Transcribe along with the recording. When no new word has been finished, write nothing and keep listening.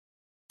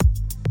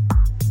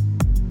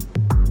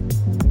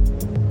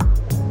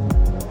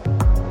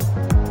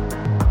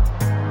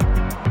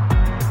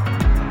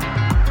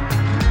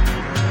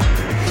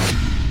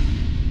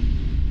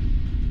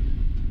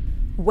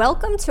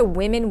Welcome to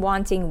Women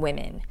Wanting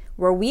Women,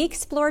 where we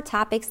explore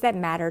topics that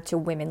matter to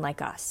women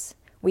like us.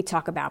 We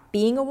talk about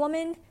being a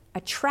woman,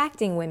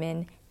 attracting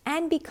women,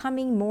 and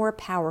becoming more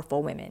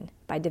powerful women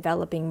by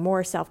developing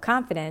more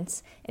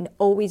self-confidence and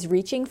always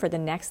reaching for the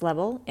next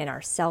level in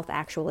our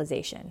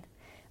self-actualization.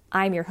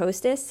 I'm your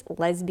hostess,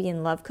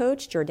 lesbian love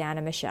coach,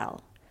 Jordana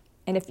Michelle.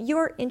 And if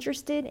you're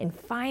interested in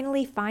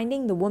finally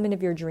finding the woman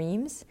of your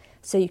dreams,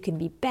 so you can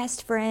be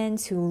best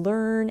friends who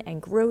learn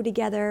and grow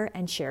together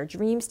and share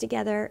dreams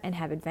together and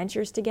have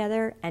adventures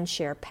together and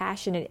share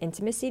passionate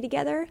intimacy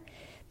together,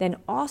 then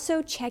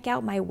also check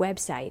out my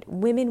website,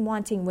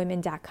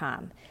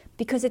 womenwantingwomen.com,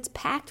 because it's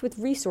packed with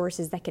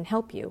resources that can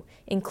help you,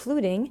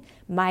 including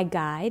my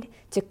guide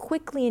to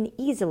quickly and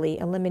easily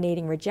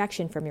eliminating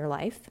rejection from your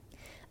life,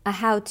 a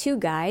how-to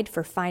guide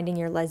for finding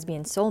your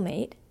lesbian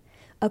soulmate,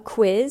 a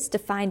quiz to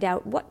find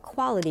out what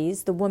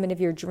qualities the woman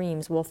of your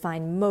dreams will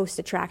find most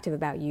attractive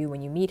about you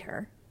when you meet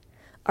her,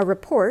 a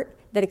report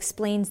that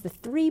explains the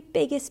 3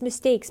 biggest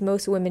mistakes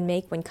most women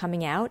make when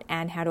coming out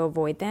and how to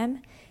avoid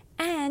them,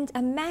 and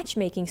a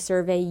matchmaking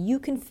survey you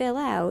can fill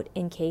out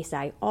in case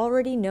I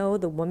already know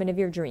the woman of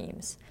your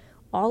dreams.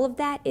 All of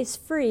that is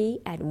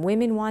free at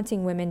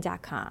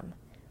womenwantingwomen.com.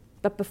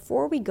 But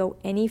before we go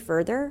any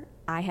further,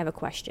 I have a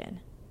question.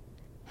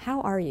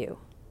 How are you?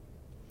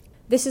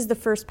 This is the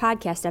first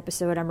podcast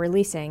episode I'm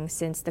releasing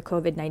since the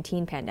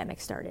COVID-19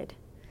 pandemic started.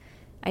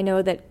 I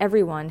know that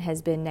everyone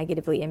has been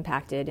negatively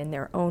impacted in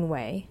their own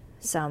way,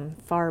 some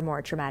far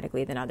more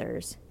traumatically than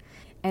others.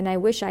 And I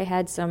wish I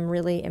had some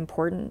really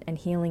important and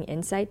healing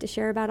insight to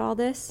share about all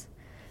this.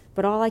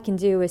 But all I can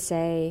do is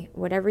say,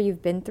 whatever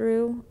you've been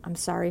through, I'm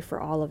sorry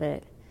for all of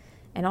it.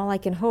 And all I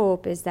can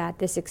hope is that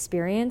this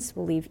experience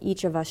will leave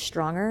each of us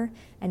stronger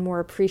and more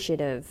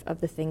appreciative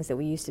of the things that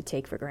we used to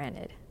take for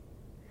granted.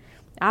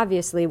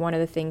 Obviously, one of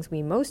the things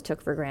we most took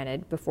for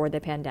granted before the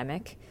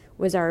pandemic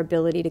was our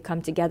ability to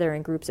come together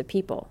in groups of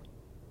people.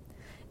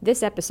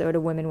 This episode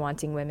of Women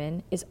Wanting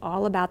Women is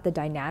all about the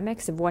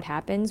dynamics of what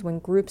happens when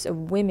groups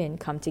of women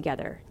come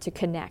together to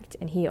connect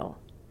and heal.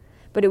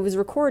 But it was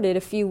recorded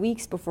a few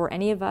weeks before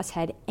any of us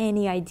had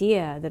any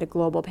idea that a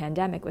global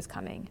pandemic was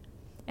coming.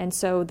 And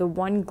so the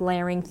one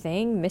glaring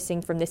thing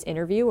missing from this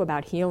interview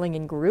about healing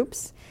in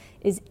groups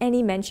is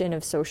any mention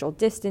of social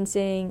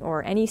distancing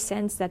or any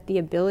sense that the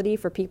ability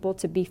for people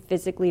to be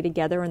physically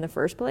together in the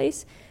first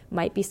place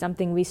might be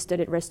something we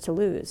stood at risk to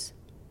lose.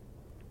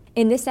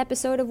 In this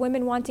episode of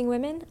Women Wanting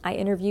Women, I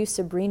interview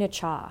Sabrina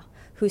Cha,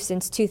 who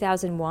since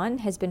 2001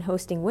 has been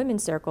hosting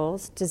women's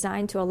circles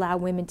designed to allow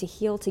women to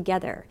heal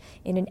together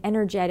in an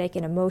energetic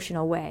and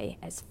emotional way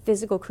as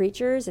physical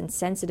creatures and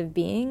sensitive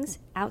beings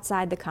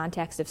outside the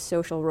context of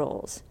social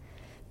roles.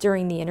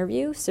 During the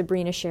interview,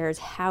 Sabrina shares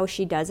how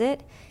she does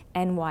it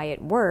and why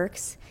it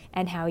works,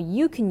 and how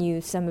you can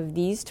use some of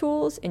these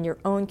tools in your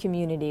own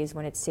communities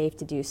when it's safe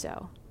to do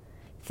so.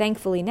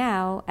 Thankfully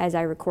now, as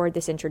I record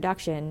this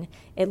introduction,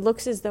 it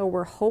looks as though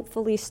we're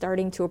hopefully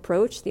starting to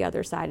approach the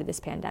other side of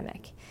this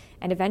pandemic,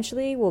 and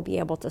eventually we'll be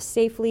able to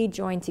safely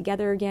join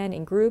together again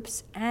in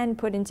groups and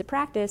put into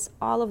practice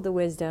all of the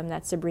wisdom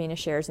that Sabrina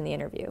shares in the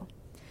interview.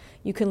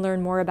 You can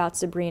learn more about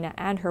Sabrina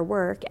and her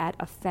work at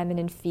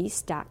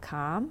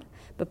afemininefeast.com.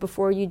 But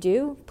before you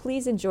do,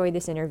 please enjoy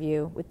this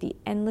interview with the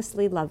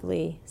endlessly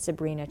lovely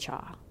Sabrina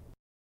Cha.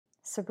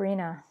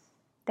 Sabrina,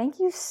 thank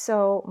you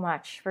so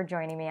much for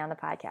joining me on the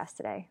podcast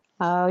today.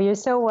 Oh, you're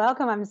so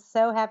welcome. I'm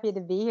so happy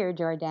to be here,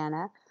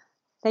 Jordana.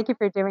 Thank you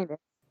for doing this.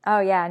 Oh,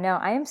 yeah, no,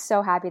 I am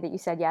so happy that you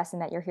said yes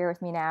and that you're here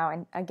with me now.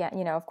 And again,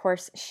 of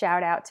course,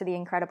 shout out to the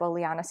incredible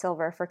Liana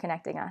Silver for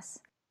connecting us.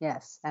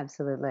 Yes,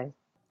 absolutely.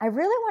 I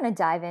really want to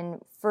dive in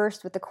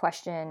first with the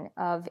question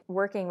of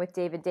working with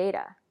David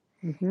Deida.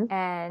 Mm-hmm.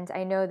 And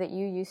I know that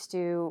you used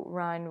to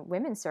run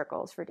women's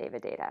circles for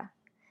David Deida.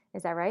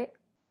 Is that right?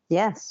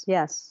 Yes.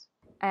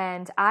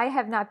 And I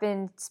have not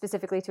been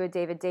specifically to a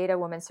David Deida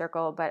women's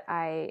circle, but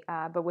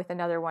but with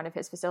another one of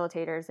his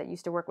facilitators that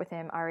used to work with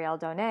him, Ariel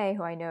Donay,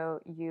 who I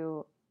know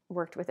you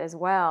worked with as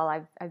well.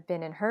 I've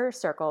been in her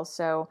circle,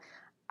 so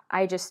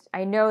I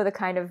know the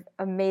kind of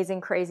amazing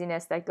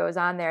craziness that goes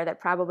on there that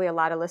probably a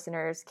lot of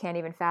listeners can't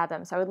even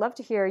fathom. So I would love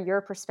to hear your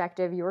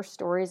perspective, your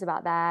stories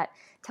about that.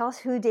 Tell us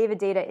who David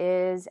Deida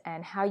is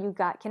and how you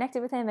got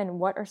connected with him and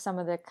what are some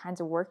of the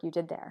kinds of work you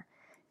did there,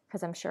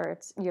 because I'm sure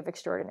you have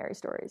extraordinary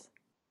stories.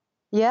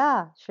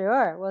 Yeah,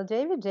 sure. Well,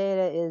 David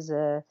Deida is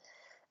a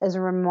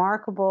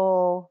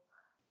remarkable,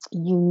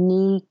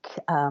 unique,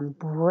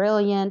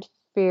 brilliant,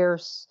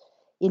 fierce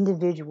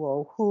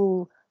individual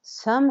who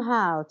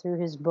somehow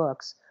through his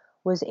books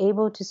was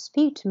able to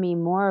speak to me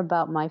more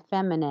about my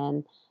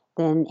feminine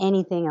than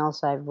anything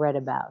else I've read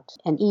about,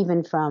 and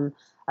even from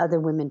other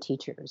women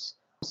teachers.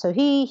 So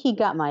he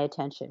got my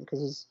attention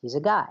because he's a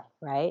guy,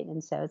 right?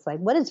 And so it's like,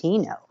 what does he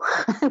know?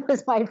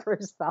 was my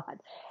first thought.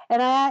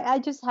 And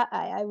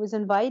I was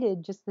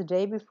invited just the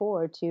day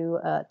before to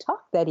a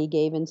talk that he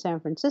gave in San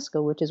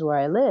Francisco, which is where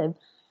I live.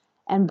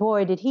 And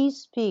boy, did he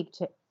speak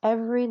to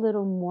every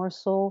little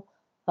morsel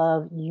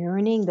of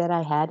yearning that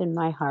I had in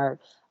my heart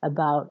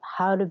about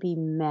how to be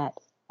met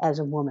as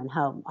a woman,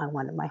 how I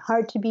wanted my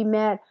heart to be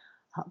met,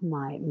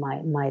 my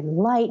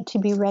light to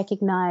be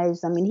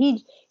recognized. I mean,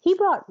 he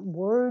brought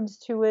words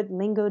to it,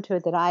 lingo to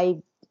it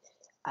that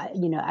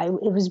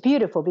it was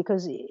beautiful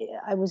because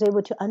I was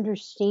able to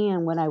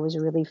understand what I was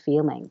really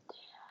feeling.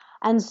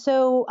 And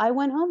so I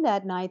went home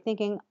that night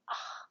thinking,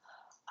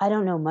 I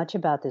don't know much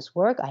about this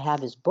work. I have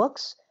his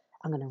books.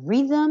 I'm going to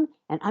read them,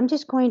 and I'm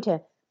just going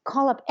to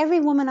call up every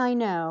woman I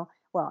know.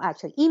 Well,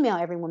 actually, email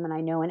every woman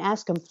I know and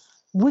ask them,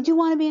 would you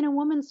want to be in a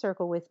woman's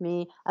circle with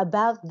me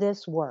about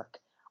this work?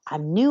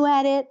 I'm new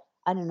at it.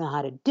 I don't know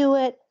how to do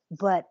it,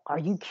 but are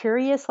you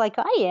curious like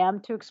I am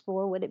to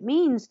explore what it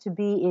means to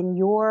be in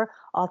your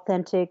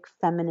authentic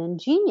feminine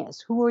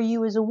genius? Who are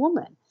you as a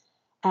woman?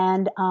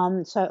 And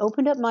so I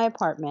opened up my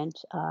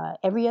apartment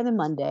every other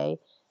Monday,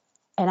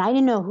 and I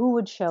didn't know who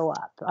would show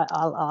up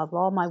of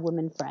all my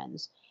women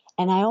friends.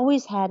 And I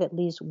always had at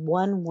least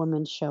one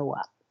woman show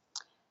up,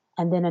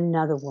 and then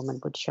another woman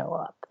would show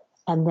up,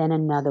 and then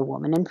another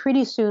woman. And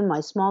pretty soon,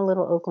 my small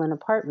little Oakland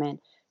apartment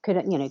could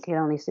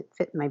only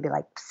fit maybe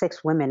like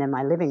 6 women in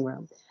my living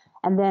room.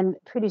 And then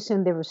pretty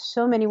soon, there were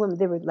so many women.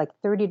 There were like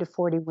 30 to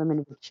 40 women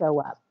who would show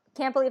up.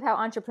 Can't believe how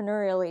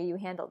entrepreneurially you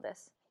handled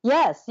this.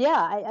 Yes,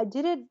 yeah, I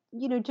did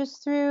it,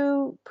 just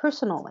through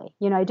personally.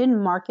 I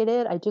didn't market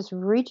it. I just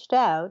reached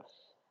out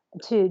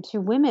to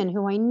women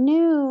who I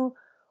knew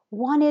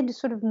wanted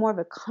sort of more of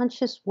a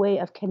conscious way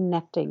of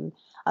connecting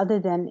other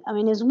than, I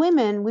mean, as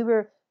women, we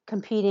were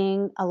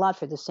competing a lot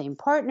for the same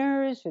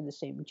partners, for the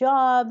same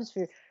jobs,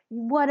 for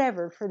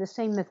whatever, for the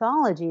same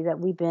mythology that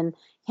we've been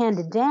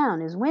handed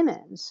down as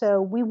women.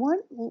 So we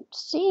weren't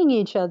seeing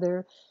each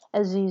other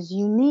as these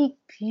unique,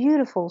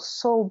 beautiful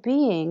soul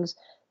beings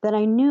that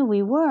I knew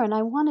we were. And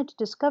I wanted to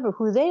discover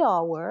who they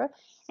all were.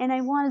 And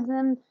I wanted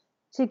them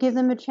to give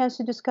them a chance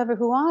to discover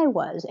who I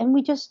was. And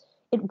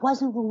it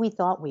wasn't who we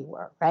thought we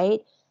were, right?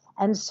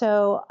 And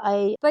so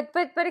But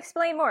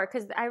explain more,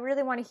 because I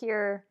really want to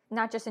hear,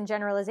 not just in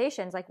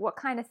generalizations, like what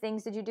kind of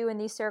things did you do in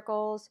these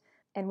circles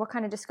and what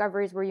kind of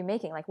discoveries were you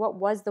making? Like what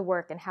was the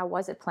work and how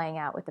was it playing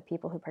out with the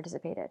people who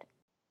participated?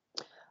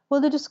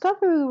 Well, the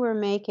discovery we were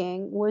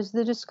making was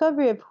the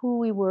discovery of who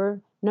we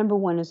were, number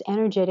one, as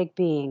energetic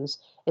beings,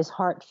 as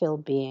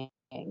heart-filled beings.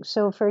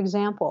 So, for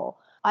example,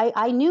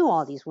 I knew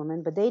all these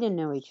women, but they didn't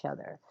know each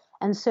other.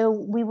 And so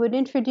we would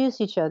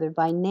introduce each other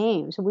by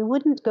name. So we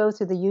wouldn't go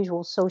through the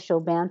usual social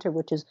banter,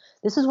 which is,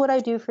 this is what I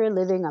do for a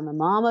living. I'm a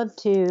mom of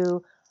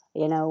 2.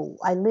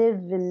 I live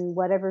in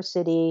whatever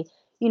city.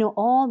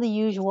 All the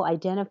usual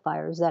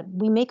identifiers that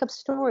we make up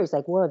stories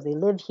like, well, they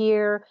live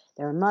here,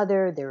 they're a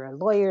mother, they're a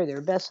lawyer, they're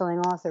a best-selling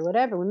author,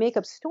 whatever. We make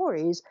up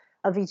stories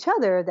of each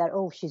other that,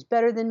 oh, she's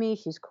better than me,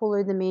 she's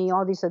cooler than me,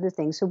 all these other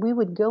things. So we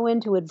would go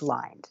into it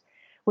blind,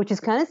 which is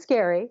kind of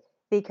scary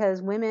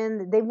because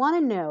women, they want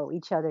to know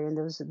each other in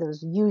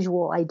those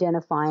usual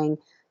identifying,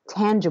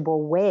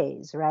 tangible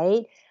ways,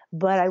 right?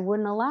 But I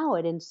wouldn't allow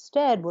it.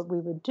 Instead, what we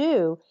would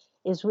do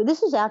is,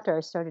 this is after I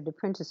started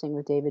apprenticing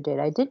with David Deida.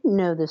 I didn't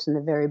know this in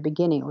the very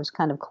beginning. It was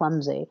kind of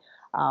clumsy.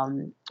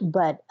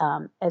 But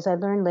as I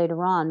learned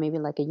later on, maybe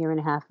like a year and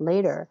a half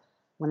later,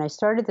 when I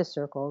started the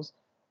circles,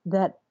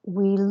 that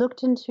we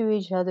looked into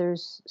each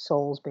other's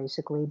souls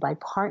basically by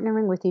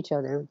partnering with each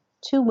other,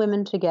 2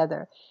 women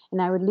together.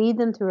 And I would lead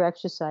them through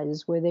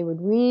exercises where they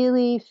would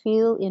really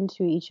feel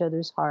into each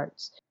other's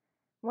hearts.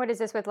 What is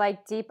this with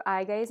like deep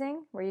eye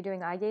gazing? Were you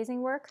doing eye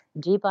gazing work?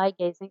 Deep eye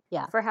gazing,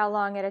 yeah. For how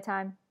long at a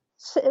time?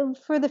 So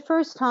for the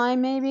first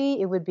time,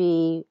 maybe it would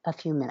be a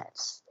few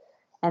minutes.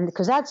 And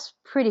because that's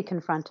pretty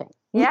confronting.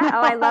 Yeah.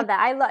 Oh, I love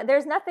that.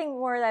 There's nothing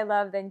more that I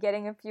love than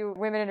getting a few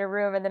women in a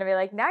room and then I'll be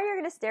like, now you're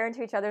going to stare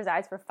into each other's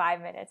eyes for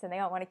 5 minutes and they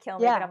don't want to kill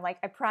me. Yeah. But I'm like,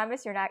 I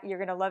promise you're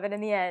going to love it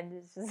in the end.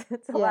 It's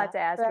a Yeah. lot to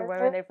ask for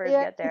women when they first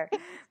Yeah. get there.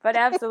 But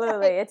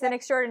absolutely. It's an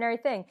extraordinary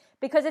thing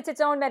because it's its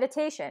own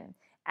meditation.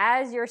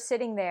 As you're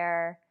sitting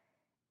there,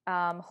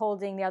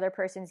 holding the other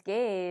person's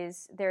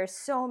gaze, there's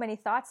so many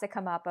thoughts that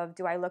come up of,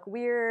 do I look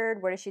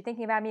weird? What is she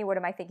thinking about me? What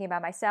am I thinking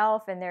about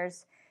myself? And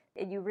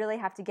you really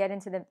have to get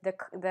into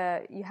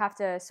you have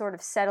to sort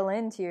of settle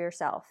into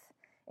yourself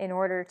in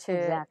order to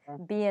Exactly.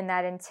 be in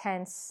that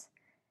intense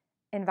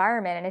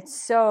environment. And it's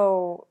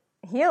so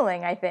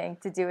healing, I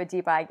think, to do a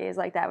deep eye gaze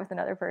like that with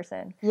another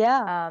person.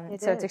 Yeah.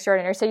 It's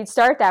extraordinary. So you'd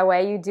start that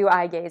way, you do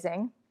eye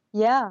gazing.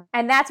 Yeah.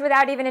 And that's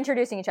without even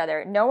introducing each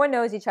other. No one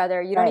knows each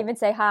other. You don't Right. even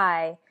say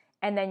hi.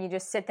 And then you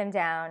just sit them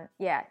down.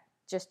 Yeah,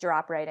 just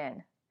drop right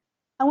in.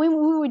 And we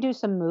would do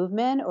some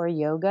movement or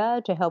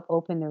yoga to help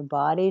open their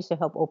bodies, to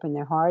help open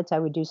their hearts. I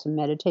would do some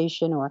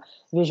meditation or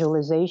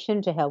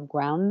visualization to help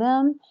ground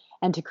them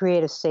and to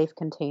create a safe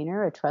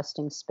container, a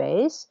trusting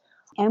space.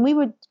 And we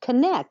would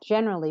connect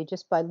generally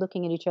just by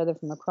looking at each other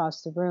from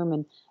across the room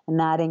and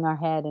nodding our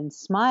head and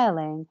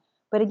smiling.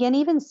 But again,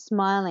 even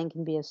smiling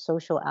can be a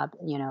social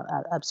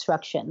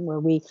obstruction where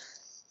we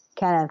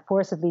kind of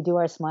forcibly do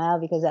our smile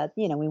because that,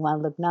 we want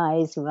to look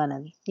nice, we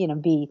want to,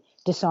 be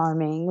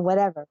disarming,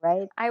 whatever,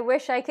 right? I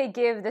wish I could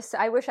give this,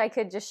 I wish I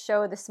could just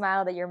show the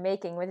smile that you're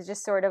making with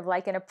just sort of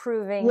like an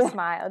approving Yeah,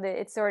 smile.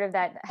 It's sort of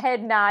that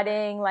head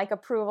nodding, like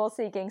approval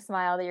seeking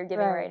smile that you're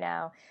giving right. right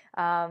now.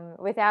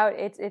 Without,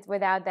 it's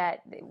without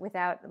that,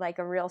 without like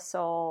a real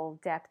soul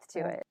depth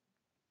to Right. it.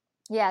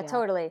 Yeah, Yeah.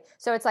 totally.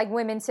 So it's like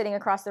women sitting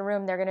across the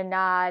room, they're going to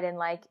nod and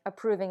like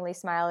approvingly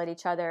smile at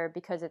each other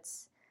because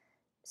it's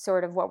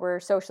sort of what we're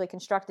socially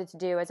constructed to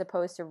do as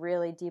opposed to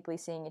really deeply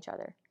seeing each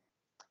other.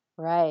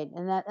 Right.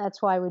 And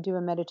that's why we do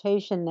a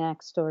meditation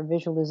next or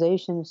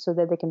visualization so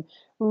that they can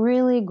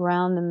really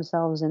ground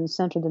themselves and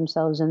center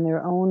themselves in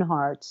their own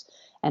hearts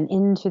and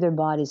into their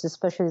bodies,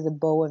 especially the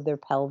bow of their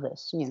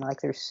pelvis,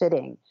 like they're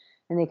sitting.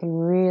 And they can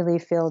really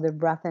feel their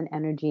breath and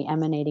energy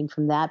emanating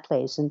from that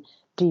place and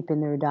deep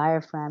in their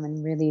diaphragm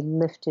and really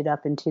lift it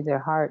up into their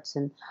hearts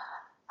and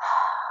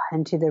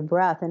into their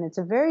breath. And it's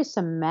a very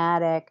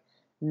somatic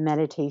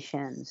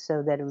meditation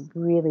so that it would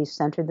really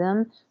center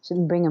them, so to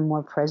bring them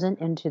more present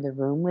into the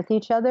room with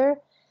each other.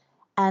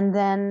 And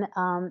then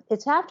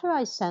it's after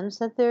I sense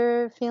that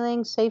they're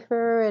feeling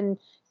safer and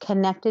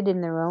connected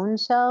in their own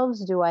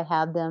selves, do I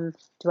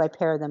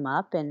pair them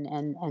up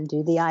and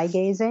do the eye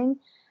gazing?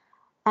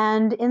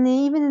 And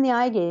even in the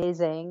eye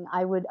gazing,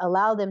 I would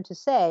allow them to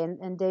say,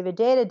 and David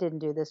Deida didn't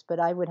do this, but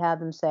I would have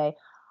them say,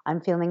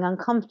 I'm feeling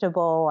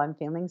uncomfortable, I'm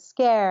feeling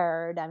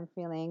scared, I'm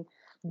feeling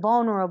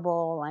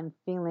vulnerable, I'm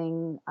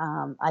feeling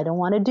I don't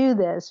want to do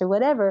this or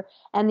whatever.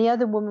 And the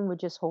other woman would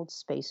just hold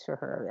space for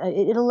her.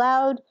 It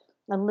allowed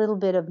a little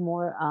bit of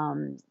more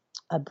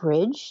a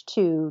bridge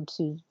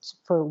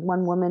for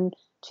one woman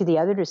to the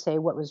other to say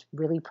what was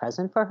really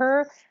present for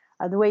her.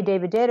 The way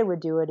David Deida would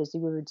do it is he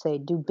would say,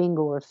 do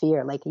bingo or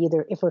fear. Like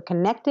either if we're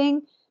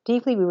connecting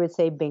deeply, we would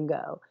say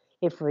bingo.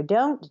 If we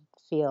don't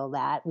feel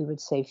that, we would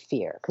say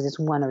fear because it's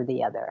one or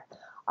the other.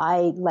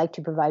 I like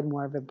to provide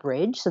more of a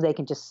bridge so they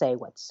can just say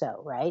what's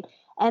so, right?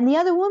 And the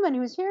other woman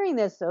who's hearing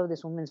this, oh,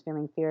 this woman's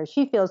feeling fear,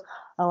 she feels,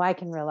 oh, I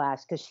can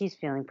relax because she's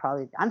feeling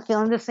I'm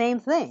feeling the same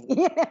thing,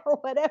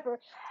 whatever.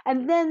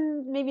 And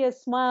then maybe a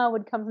smile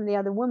would come from the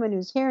other woman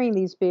who's hearing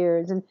these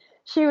fears and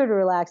she would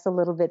relax a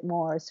little bit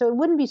more. So it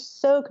wouldn't be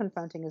so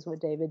confronting as what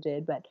David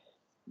did, but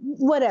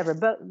whatever.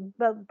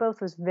 But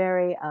both was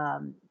very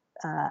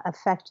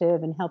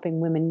effective in helping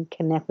women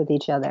connect with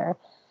each other.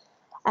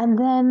 And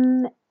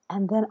then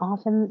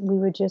often we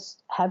would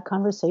just have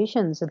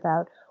conversations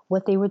about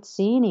what they would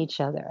see in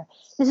each other.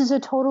 This is a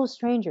total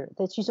stranger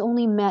that she's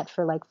only met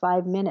for like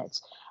 5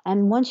 minutes.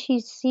 And once she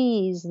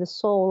sees the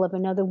soul of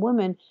another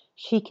woman,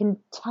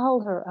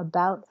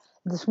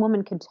 this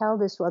woman can tell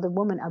this other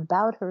woman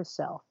about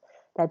herself,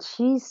 that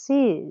she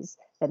sees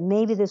that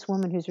maybe this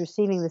woman who's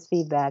receiving this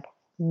feedback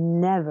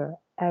never,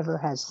 ever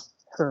has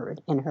heard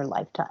in her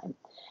lifetime.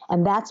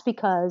 And that's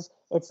because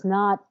it's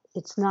not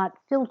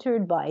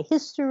filtered by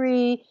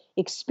history,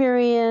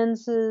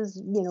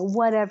 experiences,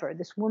 whatever.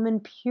 This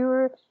woman,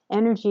 pure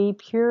energy,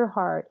 pure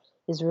heart,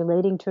 is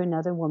relating to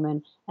another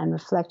woman and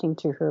reflecting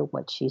to her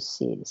what she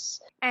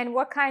sees. And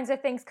what kinds of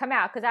things come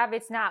out? Because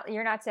obviously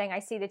you're not saying, I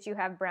see that you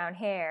have brown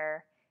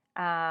hair.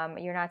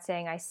 You're not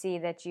saying, I see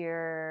that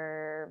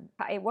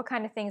what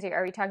kind of things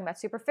are we talking about?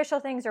 Superficial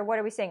things, or what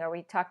are we saying? Are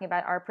we talking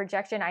about our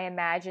projection? I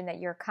imagine that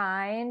you're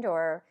kind,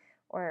 or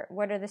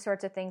what are the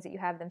sorts of things that you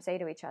have them say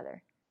to each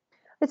other?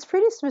 It's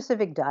pretty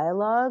specific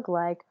dialogue,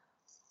 like,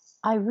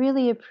 I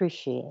really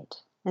appreciate.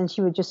 And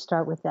she would just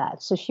start with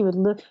that. So she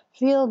would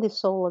feel the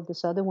soul of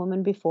this other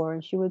woman before,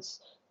 and she would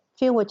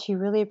feel what she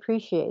really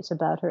appreciates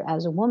about her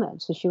as a woman.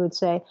 So she would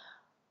say,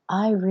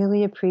 I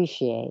really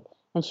appreciate.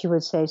 And she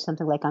would say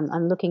something like,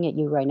 I'm looking at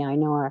you right now. I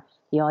know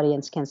the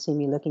audience can't see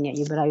me looking at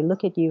you, but I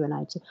look at you and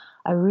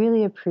I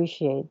really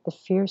appreciate the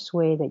fierce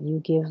way that you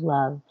give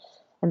love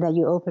and that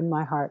you open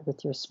my heart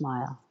with your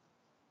smile.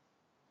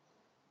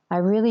 I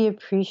really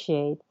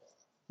appreciate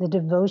the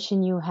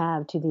devotion you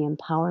have to the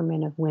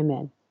empowerment of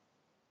women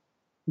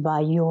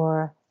by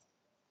your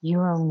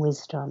own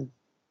wisdom,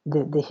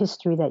 the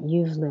history that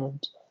you've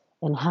lived,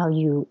 and how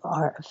you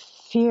are a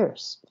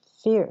fierce,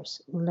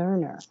 fierce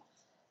learner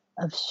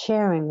of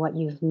sharing what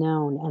you've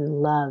known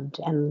and loved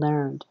and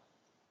learned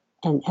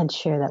and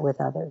share that with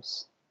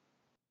others.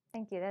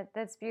 Thank you.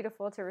 That's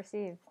beautiful to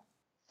receive.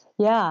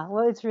 Yeah,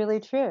 well, it's really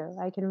true.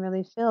 I can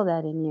really feel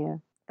that in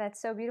you. That's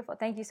so beautiful.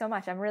 Thank you so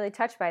much. I'm really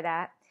touched by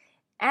that.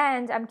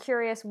 And I'm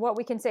curious what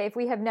we can say if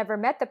we have never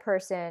met the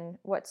person,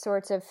 what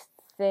sorts of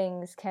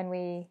things can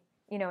we,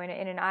 in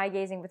an eye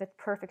gazing with a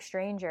perfect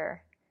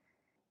stranger?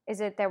 Is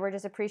it that we're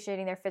just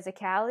appreciating their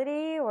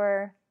physicality,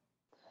 or?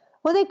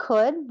 Well, they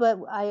could, but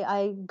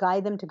I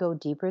guide them to go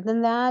deeper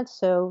than that.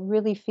 So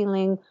really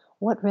feeling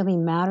what really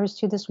matters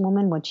to this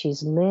woman, what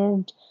she's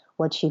lived,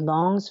 what she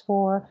longs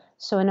for.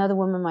 So another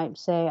woman might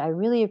say, I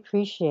really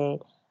appreciate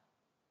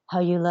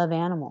how you love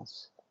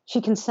animals. She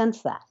can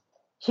sense that.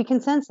 She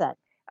can sense that.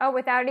 Oh,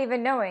 without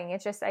even knowing.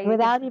 It's just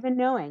without even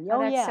knowing. Oh,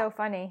 Oh, that's yeah. so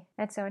funny.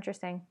 That's so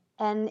interesting.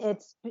 and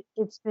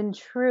it's been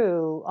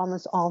true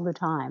almost all the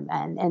time,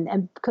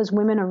 and because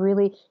women are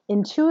really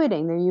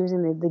intuiting, they're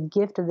using the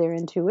gift of their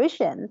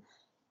intuition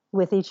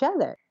with each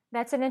other.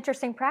 That's an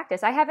interesting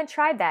practice. I haven't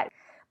tried that.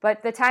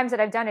 But the times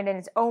that I've done it, and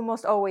it's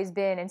almost always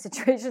been in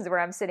situations where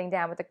I'm sitting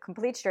down with a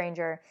complete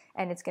stranger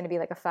and it's going to be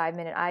like a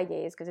 5-minute eye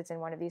gaze because it's in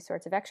one of these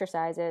sorts of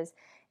exercises.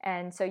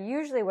 And so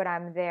usually when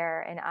I'm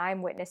there and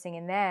I'm witnessing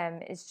in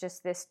them is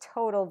just this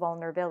total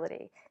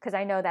vulnerability because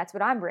I know that's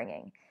what I'm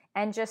bringing.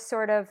 And just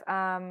sort of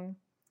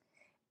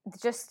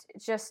just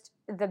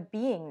the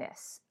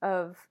beingness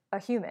of a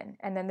human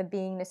and then the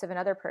beingness of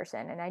another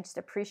person. And I just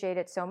appreciate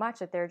it so much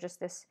that they're just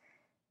this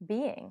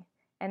being.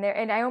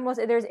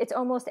 It's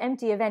almost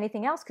empty of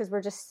anything else because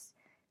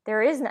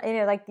there is,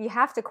 like you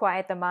have to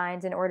quiet the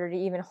mind in order to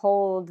even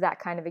hold that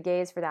kind of a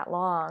gaze for that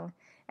long.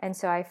 And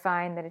so I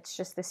find that it's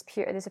just this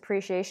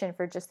appreciation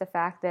for just the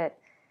fact that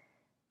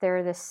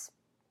they're this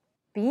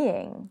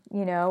being,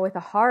 with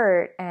a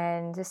heart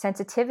and a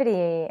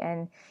sensitivity.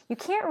 And you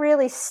can't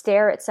really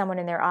stare at someone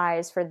in their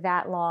eyes for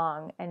that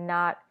long and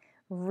not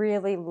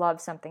really love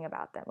something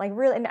about them, like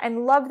really,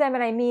 and love them.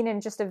 And I mean,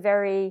 in just a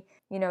very,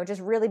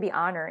 just really be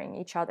honoring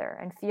each other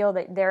and feel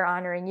that they're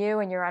honoring you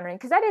and you're honoring,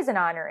 because that is an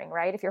honoring,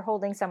 right? If you're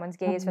holding someone's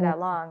gaze for that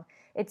long,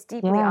 it's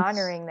deeply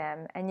honoring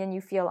them. And then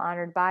you feel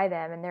honored by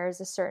them. And there's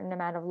a certain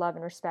amount of love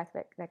and respect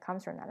that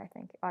comes from that, I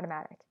think,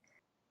 automatic.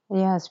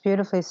 Yes,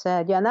 beautifully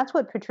said. Yeah, and that's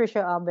what Patricia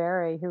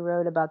Alberry, who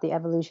wrote about the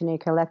evolutionary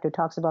collective,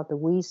 talks about the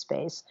we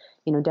space,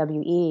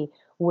 WE,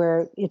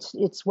 where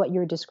it's what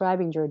you're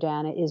describing,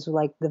 Jordana, is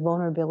like the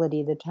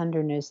vulnerability, the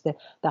tenderness,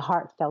 the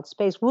heartfelt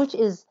space, which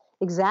is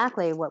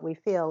exactly what we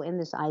feel in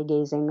this eye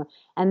gazing.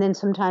 And then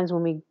sometimes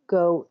when we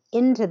go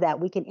into that,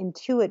 we can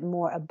intuit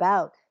more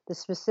about the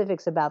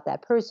specifics about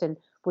that person,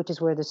 which is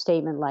where the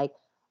statement like,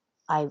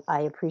 I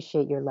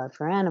appreciate your love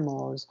for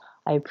animals.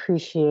 I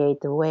appreciate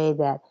the way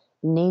that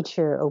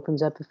nature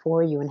opens up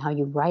before you and how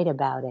you write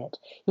about it.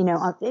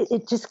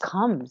 It just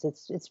comes.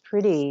 It's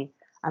pretty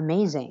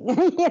amazing,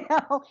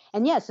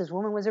 And yes, this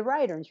woman was a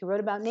writer and she wrote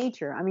about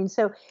nature. I mean,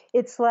 so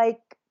it's like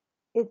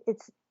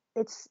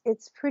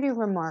it's pretty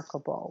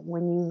remarkable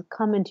when you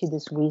come into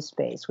this we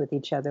space with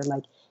each other,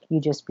 like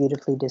you just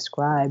beautifully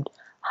described,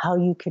 how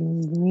you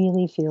can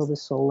really feel the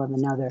soul of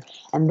another,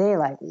 and they're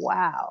like,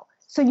 wow.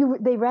 So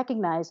they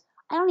recognize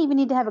I don't even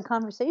need to have a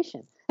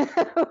conversation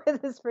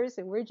with this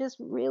person. We're just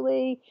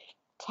really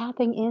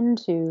tapping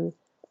into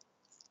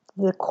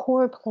the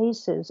core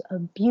places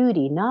of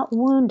beauty, not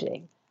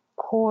wounding,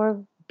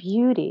 core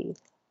beauty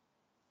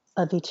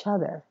of each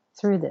other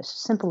through this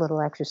simple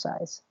little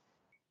exercise.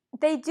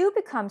 They do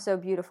become so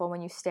beautiful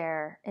when you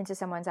stare into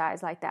someone's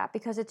eyes like that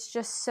because it's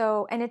just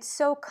it's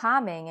so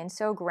calming and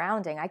so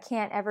grounding. I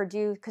can't ever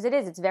because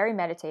it's very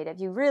meditative.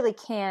 You really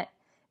can't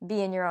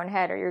be in your own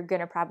head or you're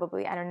going to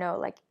probably, I don't know,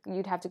 like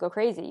you'd have to go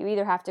crazy. You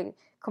either have to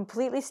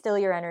completely still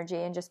your energy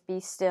and just be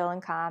still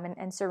and calm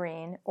and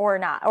serene or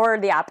not, or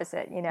the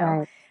opposite,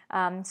 Right.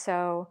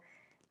 So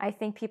I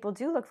think people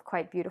do look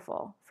quite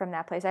beautiful from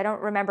that place. I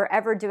don't remember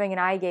ever doing an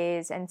eye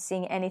gaze and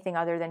seeing anything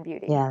other than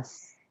beauty.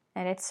 Yes.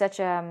 And it's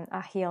such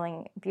a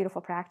healing,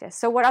 beautiful practice.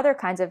 So what other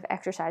kinds of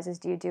exercises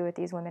do you do with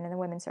these women in the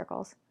women's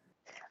circles?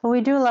 Well,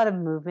 we do a lot of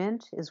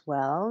movement as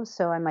well.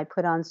 So I might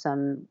put on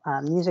some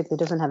music that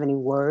doesn't have any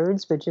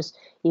words, but just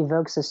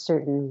evokes a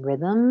certain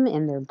rhythm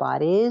in their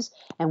bodies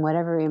and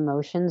whatever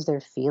emotions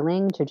they're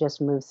feeling to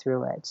just move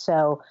through it.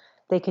 So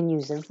they can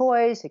use their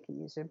voice, they can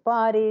use their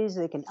bodies,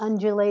 they can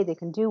undulate, they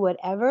can do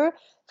whatever.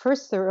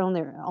 First, they're on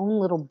their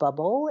own little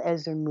bubble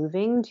as they're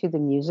moving to the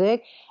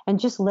music and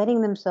just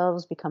letting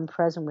themselves become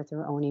present with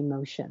their own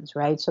emotions,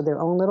 right? So their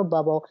own little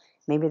bubble.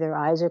 Maybe their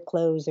eyes are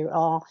closed. They're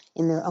all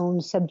in their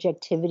own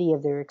subjectivity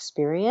of their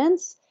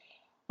experience.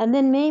 And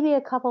then maybe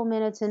a couple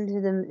minutes into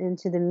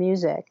the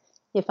music,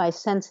 if I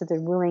sense that they're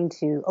willing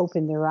to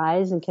open their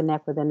eyes and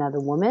connect with another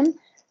woman,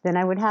 then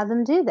I would have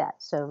them do that.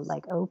 So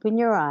like open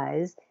your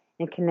eyes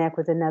and connect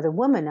with another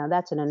woman. Now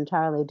that's an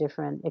entirely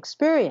different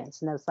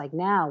experience. And that's like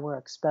now we're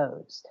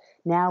exposed.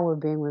 Now we're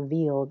being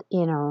revealed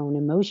in our own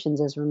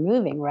emotions as we're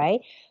moving,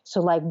 right?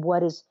 So like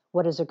what is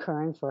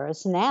occurring for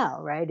us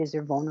now, right? Is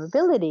there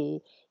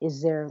vulnerability?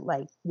 Is there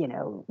like,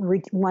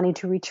 wanting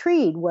to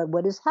retreat?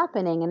 What is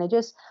happening? And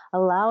just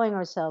allowing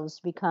ourselves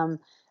to become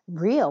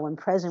real and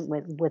present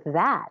with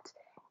that.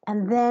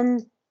 And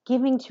then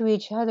giving to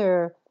each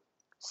other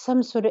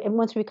some sort of, and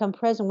once we become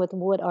present with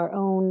what our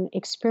own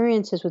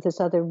experiences with this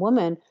other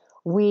woman,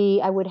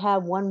 I would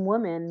have one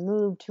woman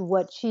move to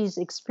what she's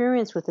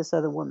experienced with this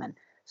other woman.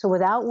 So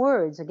without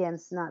words, again,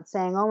 it's not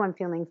saying, oh, I'm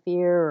feeling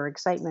fear or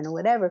excitement or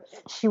whatever,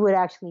 she would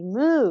actually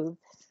move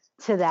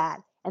to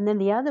that. And then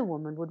the other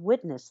woman would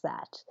witness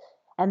that.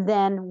 And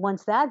then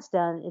once that's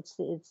done,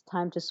 it's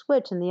time to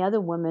switch. And the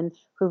other woman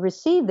who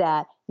received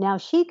that, now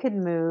she could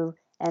move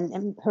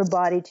and her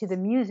body to the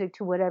music,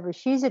 to whatever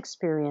she's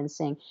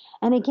experiencing.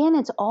 And again,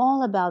 it's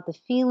all about the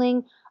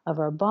feeling of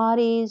our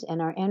bodies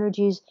and our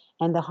energies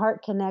and the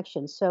heart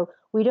connection. So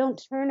we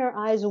don't turn our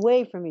eyes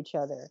away from each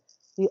other.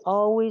 We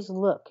always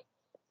look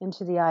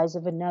into the eyes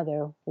of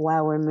another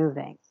while we're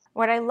moving.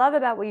 What I love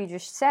about what you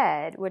just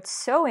said, what's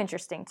so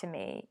interesting to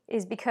me,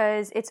 is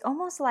because it's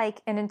almost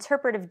like an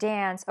interpretive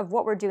dance of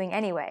what we're doing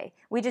anyway.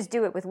 We just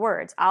do it with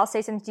words. I'll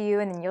say something to you,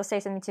 and then you'll say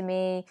something to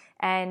me,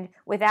 and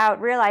without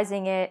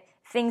realizing it,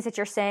 things that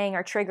you're saying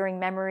are triggering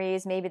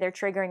memories. Maybe they're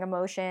triggering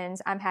emotions.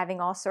 I'm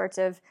having all sorts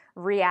of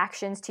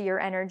reactions to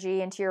your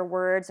energy and to your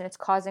words, and it's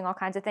causing all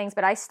kinds of things.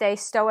 But I stay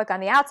stoic on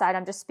the outside.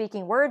 I'm just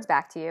speaking words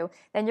back to you.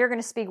 Then you're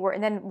going to speak words,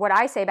 and then what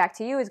I say back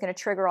to you is going to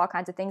trigger all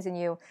kinds of things in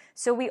you.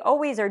 So we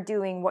always are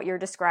doing what you're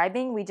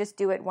describing. We just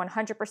do it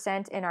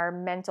 100% in our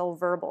mental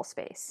verbal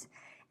space.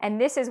 And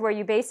this is where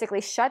you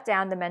basically shut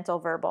down the mental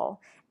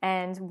verbal.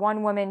 And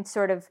one woman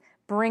sort of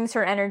brings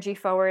her energy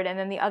forward, and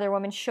then the other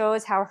woman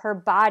shows how her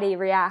body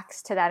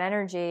reacts to that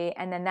energy,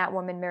 and then that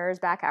woman mirrors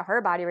back how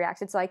her body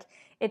reacts. It's like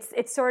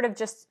it's sort of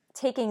just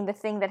taking the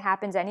thing that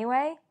happens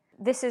anyway.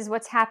 This is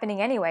what's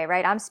happening anyway,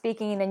 right? I'm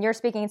speaking and then you're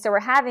speaking, so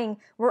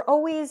we're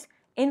always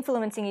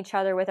influencing each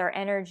other with our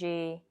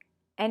energy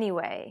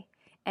anyway.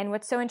 And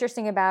what's so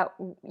interesting about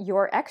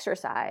your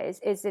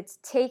exercise is it's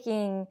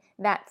taking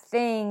that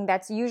thing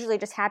that's usually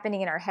just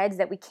happening in our heads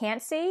that we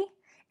can't see,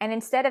 and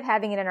instead of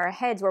having it in our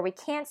heads where we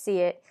can't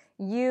see it,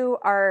 you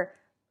are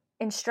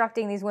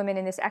instructing these women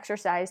in this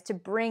exercise to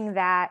bring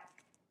that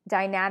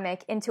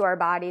dynamic into our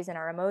bodies and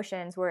our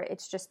emotions, where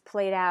it's just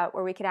played out,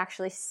 where we can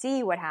actually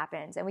see what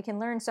happens. And we can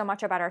learn so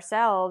much about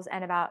ourselves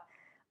and about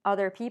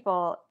other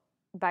people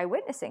by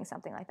witnessing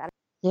something like that.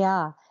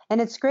 Yeah. And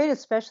it's great,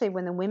 especially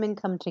when the women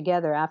come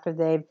together after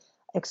they've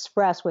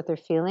expressed what they're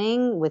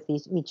feeling with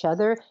each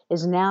other,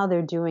 is now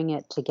they're doing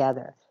it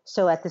together.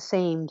 So at the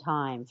same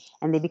time,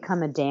 and they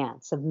become a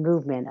dance of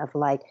movement of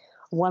like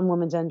one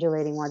woman's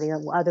undulating while the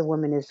other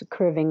woman is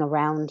curving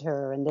around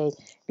her, and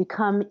they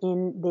come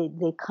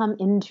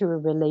into a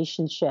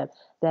relationship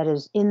that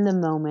is in the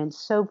moment,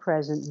 so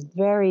present,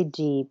 very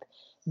deep,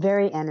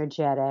 very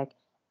energetic,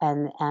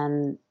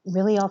 and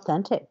really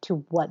authentic to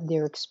what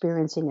they're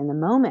experiencing in the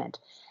moment.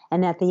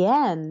 And at the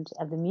end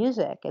of the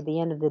music, at the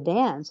end of the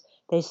dance,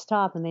 they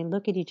stop and they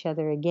look at each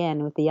other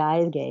again with the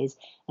eye gaze,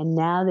 and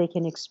now they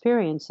can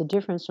experience the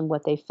difference from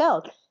what they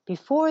felt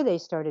before they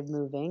started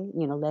moving,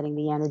 letting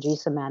the energy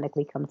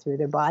somatically come through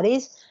their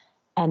bodies.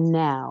 And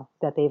now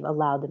that they've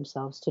allowed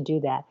themselves to do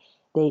that,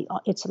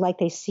 it's like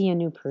they see a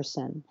new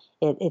person.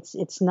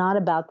 It's not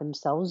about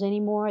themselves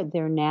anymore.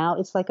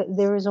 It's like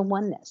there is a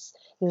oneness.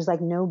 There's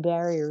like no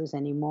barriers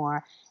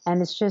anymore.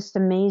 And it's just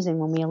amazing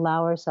when we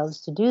allow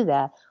ourselves to do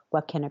that,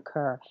 what can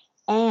occur,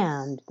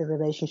 and the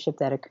relationship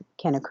that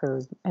can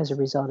occur as a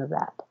result of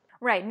that.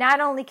 Right. Not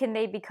only can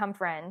they become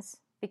friends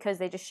because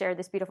they just share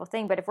this beautiful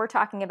thing, but if we're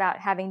talking about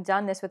having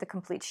done this with a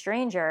complete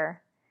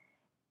stranger,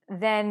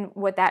 then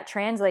what that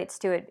translates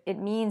to, it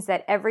means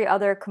that every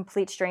other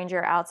complete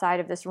stranger outside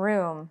of this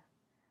room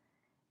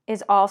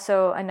is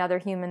also another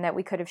human that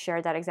we could have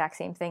shared that exact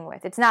same thing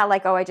with. It's not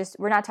like,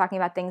 we're not talking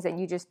about things that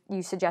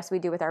you suggest we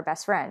do with our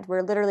best friend.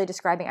 We're literally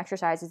describing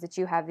exercises that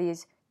you have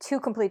these two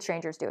complete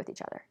strangers do with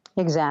each other.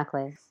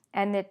 Exactly.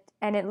 And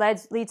it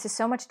leads to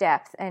so much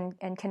depth and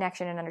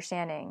connection and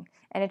understanding.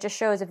 And it just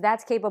shows if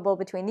that's capable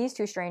between these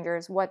two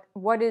strangers, what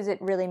does it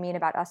really mean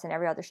about us and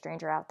every other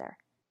stranger out there?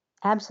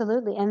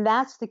 Absolutely. And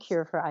that's the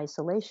cure for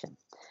isolation.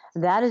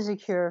 That is a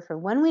cure for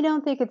when we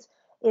don't think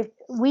if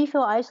we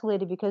feel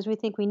isolated because we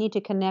think we need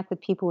to connect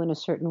with people in a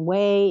certain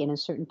way, in a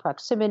certain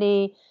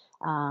proximity,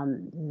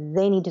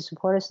 they need to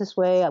support us this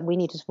way, we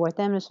need to support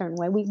them in a certain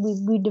way.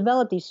 We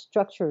develop these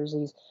structures,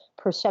 these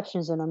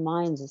perceptions in our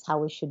minds as how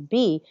we should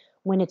be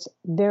when it's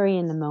very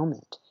in the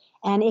moment.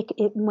 And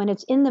when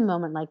it's in the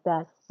moment like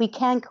that, we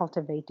can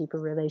cultivate deeper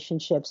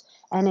relationships.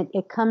 And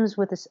it comes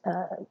with this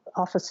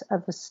office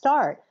of a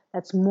start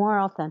that's more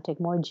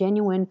authentic, more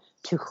genuine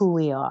to who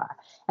we are.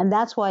 And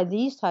that's why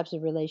these types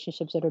of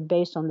relationships that are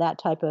based on that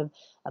type of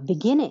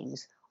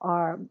beginnings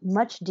are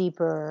much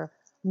deeper,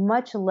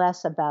 much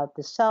less about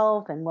the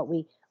self and what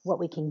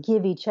we can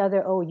give each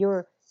other. Oh,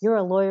 you're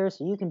a lawyer,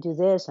 so you can do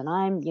this, and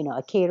I'm,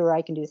 a caterer,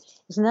 I can do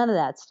this. It's none of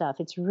that stuff.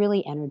 It's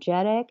really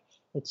energetic,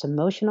 it's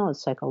emotional,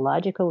 it's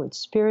psychological, it's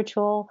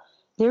spiritual.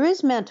 There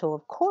is mental,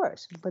 of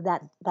course, but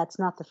that's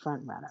not the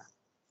front runner.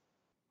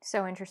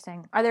 So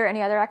interesting. Are there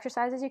any other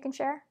exercises you can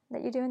share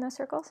that you do in those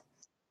circles?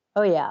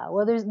 Oh yeah.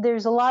 Well,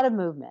 there's a lot of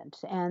movement,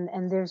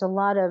 and there's a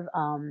lot of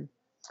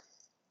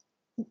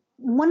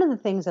one of the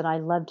things that I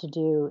love to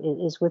do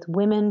is with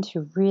women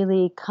to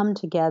really come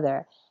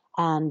together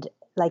and,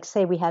 like,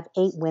 say we have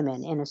 8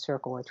 women in a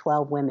circle or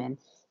 12 women,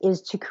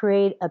 is to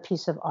create a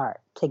piece of art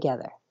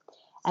together.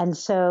 And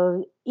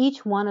so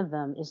each one of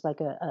them is like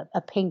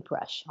a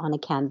paintbrush on a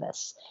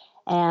canvas.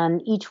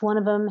 And each one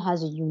of them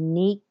has a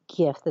unique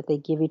gift that they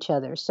give each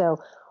other.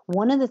 So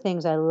one of the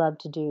things I love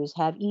to do is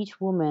have each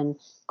woman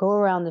go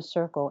around the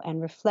circle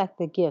and reflect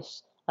the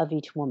gifts of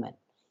each woman.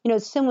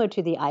 It's similar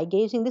to the eye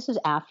gazing. This is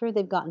after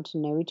they've gotten to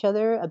know each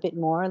other a bit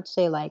more, let's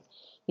say like,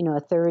 a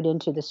third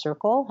into the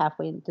circle,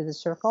 halfway into the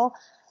circle,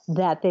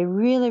 that they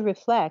really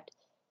reflect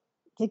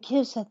the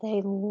gifts that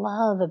they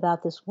love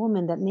about this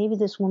woman that maybe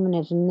this woman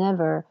has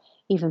never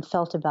even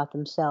felt about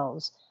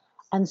themselves.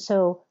 And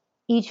so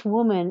each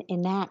woman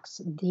enacts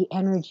the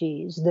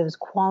energies, those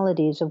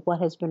qualities of what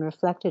has been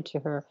reflected to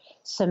her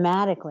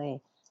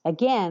somatically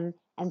again,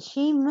 and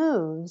she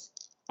moves,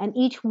 and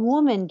each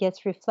woman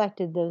gets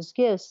reflected those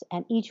gifts,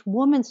 and each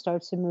woman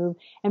starts to move,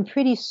 and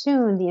pretty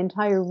soon the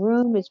entire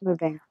room is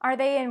moving. Are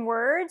they in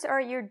words, or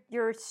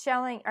you're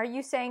shelling? Are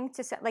you saying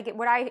to like,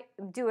 would I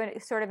do a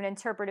sort of an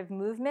interpretive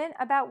movement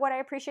about what I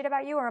appreciate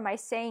about you, or am I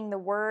saying the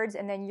words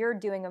and then you're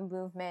doing a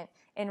movement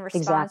in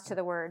response to Exactly.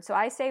 the words? So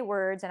I say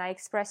words and I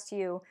express to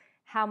you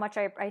how much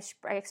I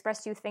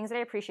express to you things that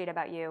I appreciate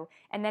about you,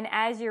 and then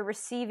as you're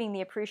receiving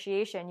the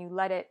appreciation, you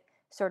let it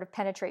sort of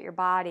penetrate your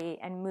body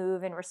and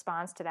move in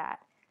response to that.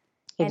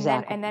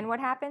 Exactly. And then what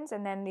happens?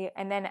 And then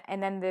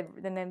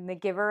the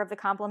giver of the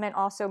compliment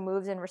also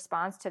moves in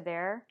response to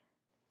the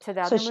So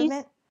other she's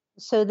movement.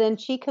 so then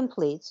she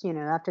completes,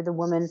 after the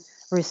woman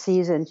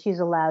receives and she's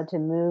allowed to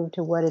move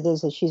to what it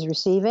is that she's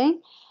receiving.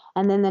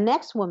 And then the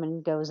next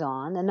woman goes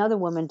on, another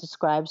woman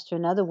describes to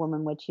another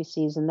woman what she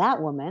sees in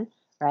that woman,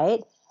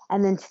 right?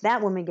 And then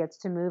that woman gets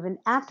to move. And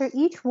after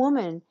each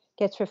woman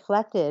gets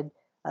reflected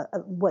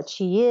what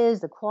she is,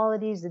 the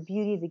qualities, the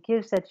beauty, the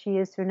gifts that she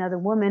is to another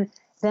woman,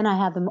 then I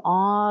have them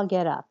all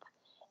get up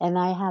and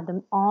I have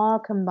them all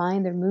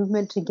combine their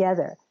movement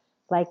together,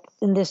 like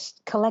in this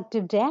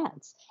collective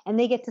dance. And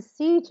they get to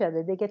see each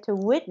other, they get to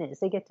witness,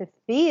 they get to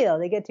feel,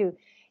 they get to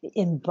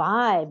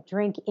imbibe,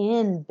 drink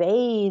in,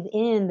 bathe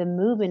in the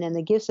movement and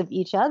the gifts of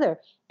each other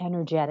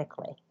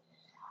energetically.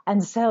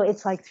 And so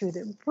it's like through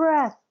their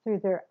breath, through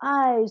their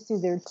eyes,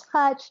 through their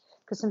touch,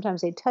 because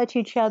sometimes they touch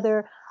each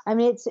other. I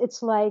mean,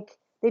 it's like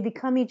they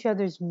become each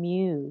other's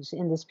muse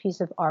in this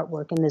piece of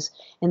artwork,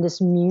 in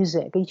this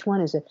music. Each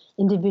one is an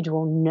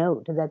individual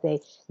note that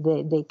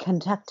they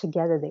conduct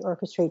together, they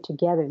orchestrate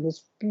together in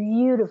this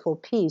beautiful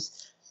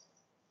piece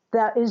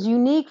that is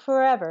unique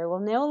forever. It will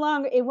no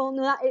longer, it will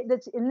not,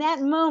 that's in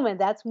that moment,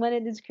 that's when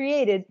it is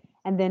created,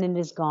 and then it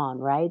is gone,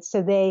 right?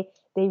 So they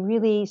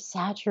really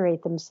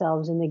saturate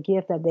themselves in the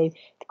gift that they've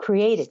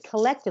created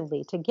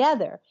collectively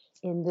together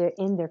in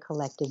their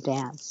collective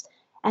dance.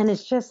 And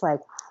it's just like,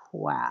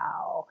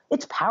 wow,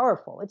 it's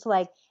powerful. It's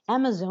like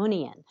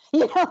Amazonian,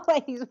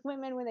 like these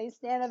women when they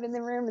stand up in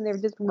the room and they're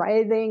just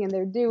writhing and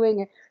they're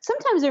doing.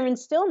 Sometimes they're in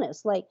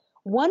stillness. Like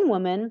one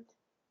woman,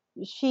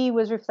 she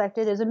was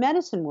reflected as a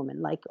medicine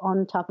woman, like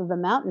on top of a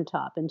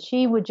mountaintop. And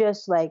she would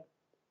just like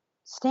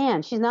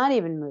stand. She's not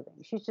even moving.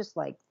 She's just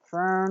like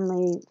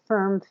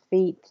firm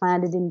feet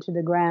planted into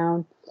the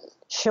ground,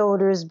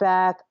 shoulders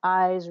back,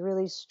 eyes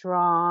really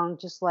strong,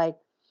 just like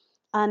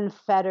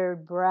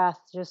unfettered breath,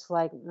 just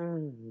like,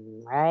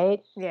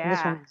 right? And Yeah.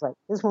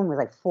 this one was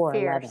like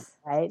 4'11", Fierce.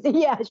 right?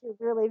 Yeah, she was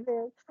really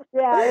fierce.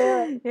 Yeah,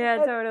 really.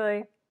 Yeah,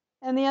 totally.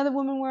 And the other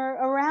women were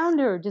around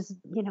her, just,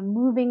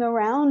 moving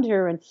around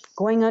her and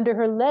going under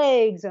her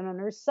legs and on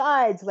her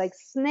sides like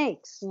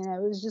snakes.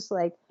 It was just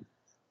like,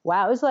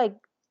 wow. It was like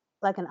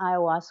an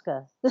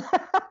ayahuasca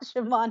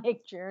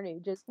shamanic journey.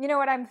 Just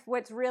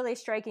What's really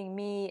striking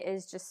me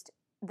is just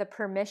the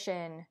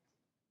permission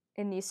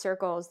in these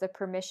circles, the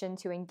permission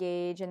to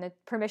engage and the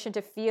permission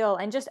to feel,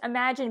 and just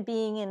imagine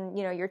being in,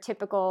 your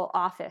typical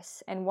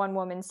office and one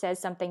woman says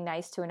something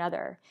nice to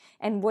another.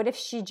 And what if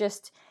she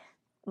just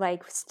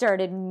like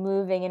started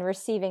moving and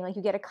receiving, like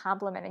you get a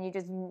compliment and you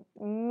just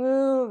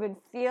move and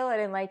feel it.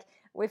 And like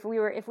if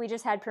we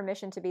just had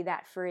permission to be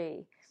that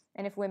free,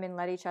 and if women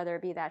let each other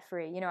be that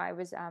free.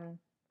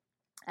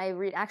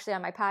 Actually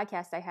on my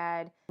podcast, I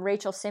had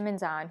Rachel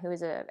Simmons on, who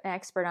is an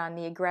expert on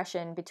the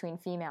aggression between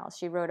females.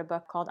 She wrote a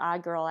book called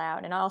Odd Girl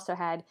Out. And I also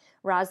had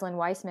Rosalind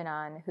Weissman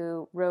on,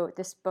 who wrote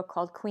this book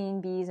called Queen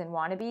Bees and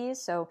Wannabes.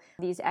 So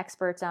these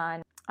experts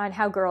on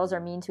how girls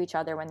are mean to each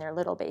other when they're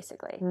little,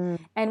 basically.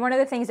 And one of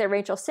the things that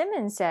Rachel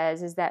Simmons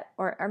says is that,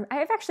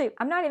 I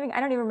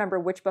don't even remember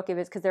which book it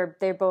is, because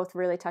they both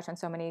really touch on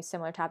so many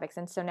similar topics.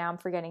 And so now I'm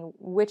forgetting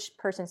which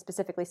person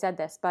specifically said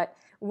this, but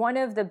one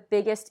of the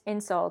biggest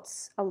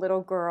insults a little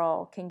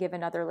girl can give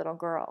another little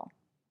girl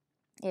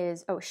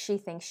is, oh, she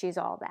thinks she's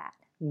all that.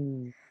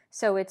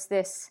 So it's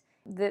this,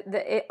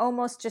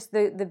 almost just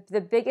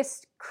the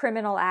biggest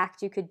criminal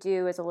act you could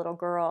do as a little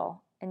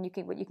girl, and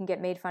what you can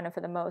get made fun of for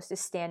the most, is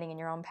standing in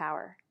your own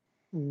power,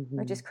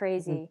 which is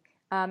crazy.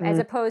 As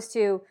opposed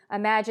to,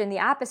 imagine the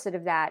opposite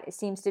of that. It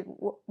seems to,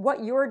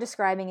 what you're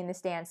describing in this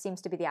dance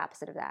seems to be the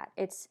opposite of that.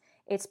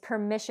 It's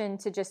permission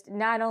to just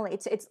not only,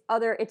 it's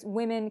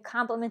women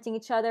complimenting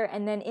each other,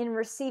 and then in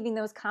receiving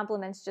those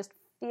compliments, just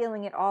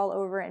feeling it all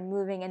over and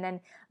moving, and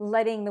then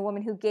letting the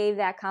woman who gave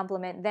that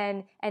compliment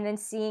and then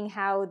seeing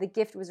how the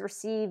gift was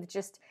received,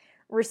 just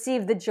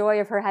receive the joy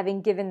of her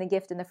having given the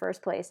gift in the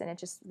first place. And it's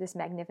just this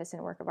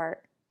magnificent work of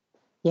art.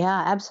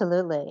 Yeah,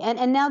 absolutely.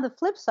 And now the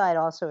flip side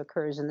also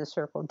occurs in the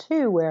circle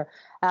too, where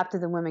after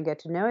the women get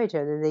to know each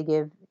other, they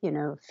give,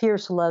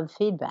 fierce love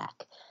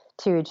feedback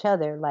to each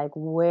other, like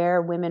where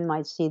women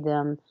might see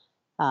them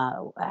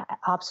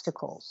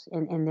obstacles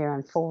in their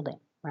unfolding,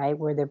 right?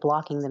 Where they're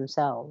blocking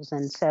themselves.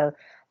 And so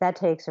that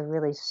takes a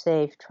really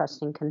safe,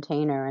 trusting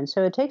container. And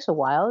so it takes a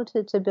while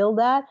to build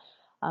that.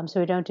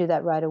 So we don't do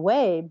that right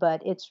away,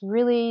 but it's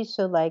really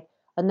so like,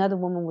 another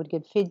woman would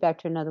give feedback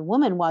to another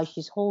woman while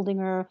she's holding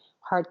her,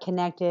 heart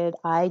connected,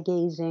 eye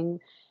gazing.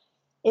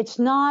 It's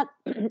not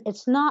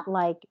it's not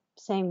like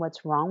saying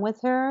what's wrong with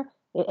her.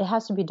 It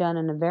has to be done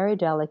in a very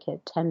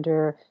delicate,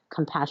 tender,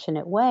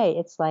 compassionate way.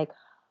 It's like,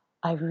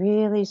 I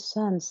really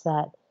sense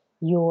that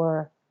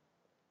your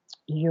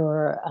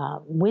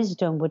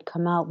wisdom would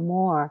come out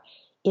more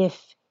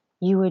if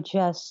you would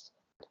just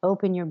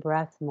open your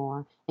breath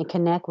more and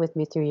connect with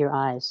me through your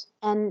eyes.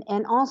 And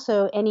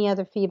also any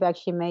other feedback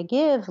she may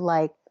give,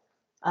 like,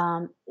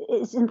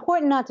 it's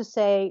important not to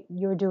say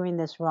you're doing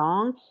this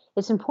wrong.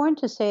 It's important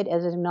to say it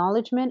as an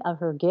acknowledgement of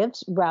her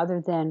gifts rather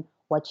than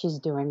what she's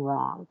doing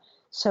wrong.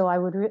 So I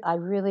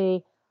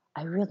really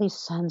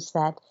sense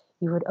that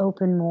you would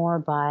open more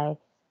by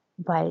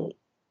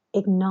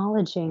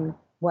acknowledging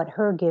what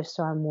her gifts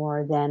are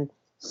more than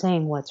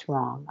saying what's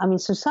wrong. I mean,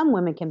 so some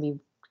women can be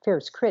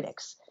fierce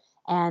critics,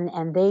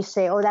 and they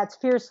say, "Oh, that's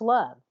fierce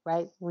love,"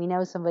 right? We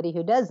know somebody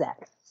who does that.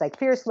 It's like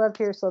fierce love,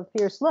 fierce love,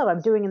 fierce love.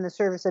 I'm doing in the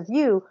service of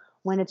you,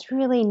 when it's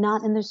really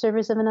not in the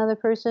service of another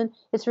person.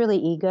 It's really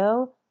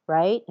ego,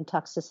 right? And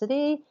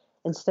toxicity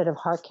instead of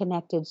heart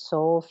connected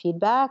soul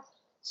feedback.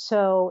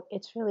 So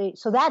it's really,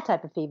 so that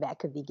type of feedback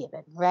could be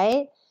given,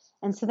 right?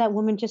 And so that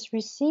woman just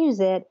receives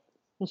it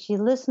and she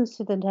listens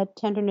to the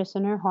tenderness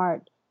in her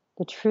heart,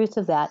 the truth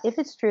of that. If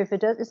it's true, if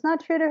it does, it's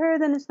not true to her,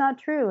 then it's not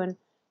true. And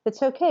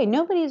it's okay.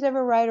 Nobody's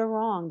ever right or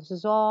wrong. This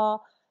is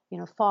all,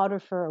 fodder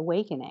for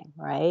awakening,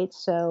 right?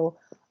 So,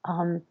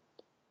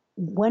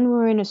 when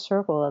we're in a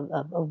circle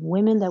of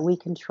women that we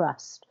can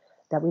trust,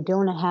 that we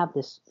don't have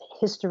this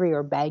history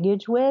or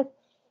baggage with,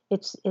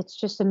 it's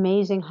just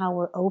amazing how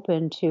we're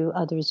open to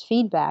others'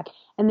 feedback.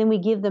 And then we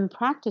give them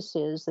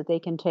practices that they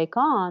can take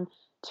on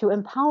to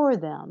empower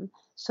them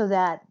so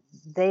that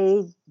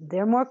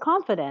they're more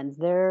confident,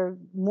 they're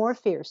more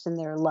fierce in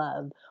their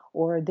love,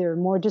 or they're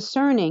more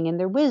discerning in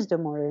their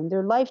wisdom or in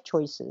their life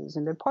choices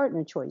and their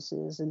partner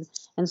choices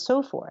and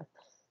so forth.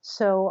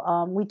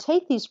 So we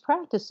take these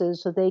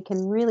practices so they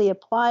can really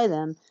apply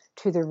them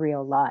to their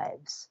real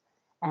lives.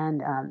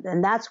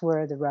 And that's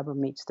where the rubber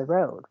meets the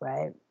road,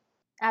 right?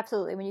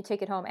 Absolutely, when you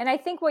take it home. And I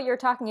think what you're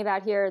talking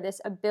about here,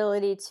 this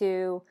ability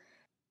to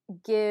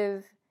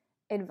give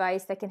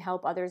advice that can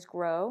help others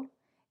grow.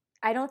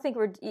 I don't think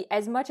we're,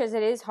 as much as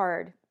it is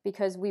hard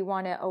because we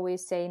want to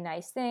always say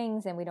nice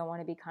things and we don't want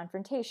to be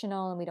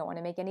confrontational and we don't want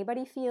to make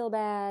anybody feel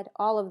bad.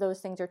 All of those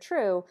things are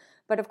true.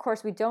 But of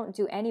course, we don't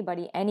do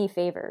anybody any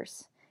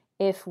favors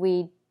if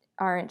we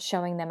aren't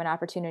showing them an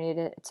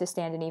opportunity to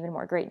stand in even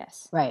more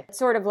greatness. Right. It's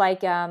sort of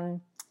like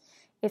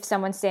if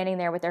someone's standing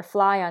there with their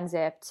fly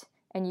unzipped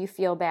and you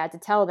feel bad to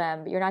tell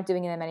them, but you're not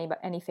doing them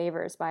any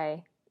favors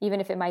by,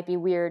 even if it might be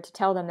weird to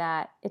tell them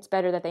that, it's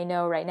better that they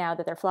know right now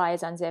that their fly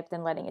is unzipped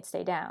than letting it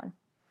stay down.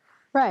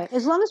 Right.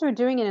 As long as we're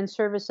doing it in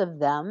service of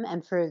them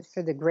and for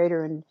the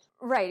greater and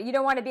right. You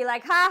don't want to be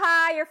like, ha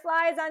ha, your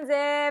fly is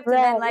unzipped,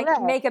 right, and then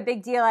right. make a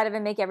big deal out of it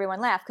and make everyone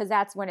laugh, because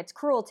that's when it's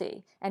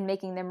cruelty and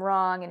making them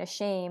wrong and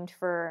ashamed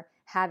for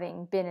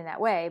having been in that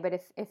way. But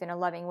if in a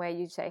loving way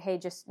you say, hey,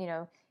 just,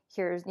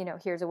 here's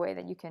a way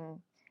that you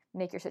can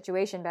make your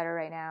situation better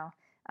right now.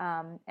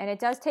 And it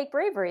does take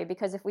bravery,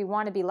 because if we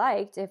want to be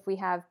liked, if we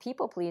have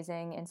people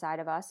pleasing inside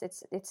of us,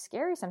 it's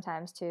scary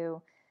sometimes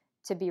to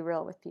be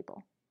real with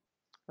people.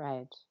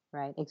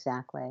 Right,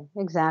 exactly.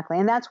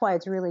 And that's why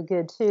it's really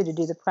good too to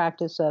do the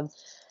practice of,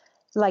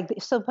 like,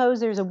 suppose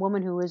there's a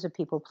woman who is a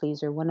people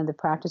pleaser. One of the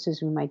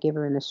practices we might give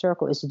her in the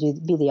circle is to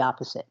be the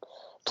opposite.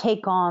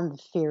 Take on the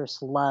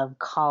fierce love,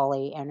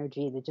 collie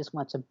energy that just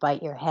wants to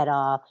bite your head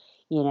off.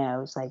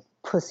 It's like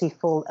pussy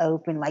full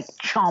open, like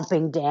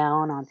chomping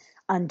down on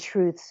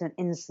untruths and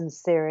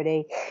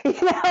insincerity.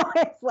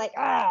 It's like,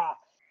 ah.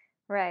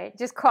 Right.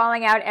 Just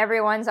calling out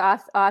everyone's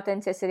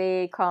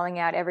authenticity, calling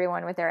out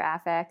everyone with their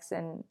affects,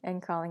 and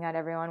calling out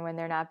everyone when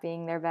they're not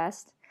being their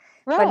best.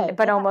 Right.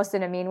 But almost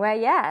in a mean way.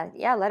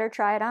 Yeah. Let her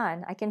try it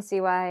on. I can see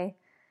why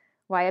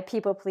a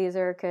people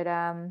pleaser could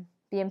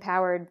be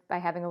empowered by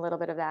having a little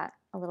bit of that,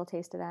 a little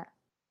taste of that.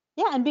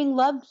 Yeah, and being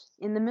loved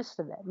in the midst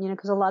of it,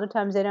 because a lot of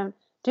times they don't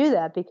do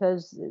that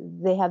because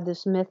they have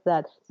this myth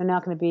that they're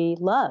not going to be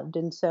loved.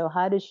 And so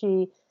how do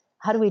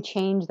we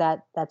change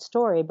that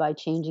story? By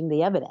changing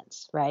the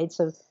evidence, right?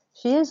 So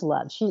she is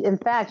loved. In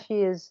fact,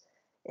 she is,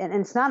 and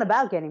it's not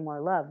about getting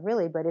more love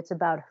really, but it's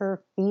about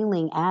her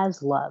feeling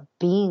as love,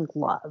 being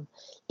love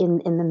in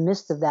the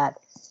midst of that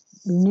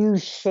new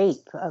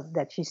shape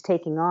that she's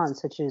taking on,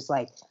 such as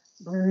like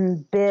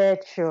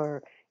bitch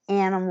or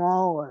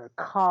animal or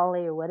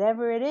collie or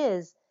whatever it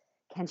is.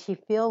 Can she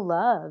feel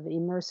love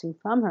immersing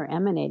from her,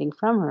 emanating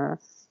from her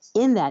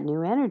in that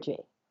new energy,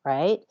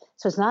 right?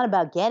 So it's not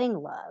about getting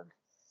love.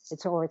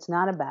 It's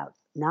not about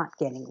not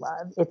getting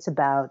love. It's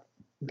about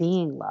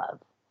being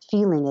love,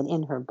 feeling it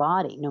in her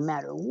body, no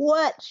matter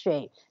what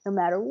shape, no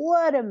matter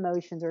what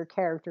emotions or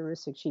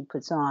characteristics she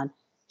puts on.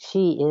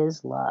 She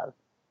is love.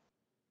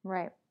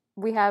 Right.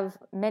 We have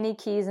many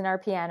keys in our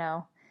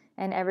piano,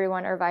 and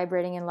everyone are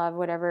vibrating in love,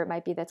 whatever it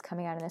might be that's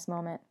coming out in this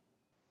moment.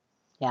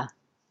 Yeah.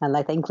 I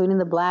like that, including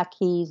the black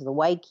keys, the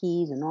white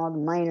keys, and all the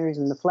minors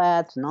and the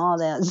flats and all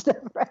that stuff.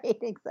 Right?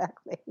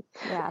 Exactly.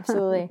 Yeah,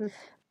 absolutely.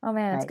 Oh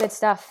man, it's Right. good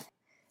stuff.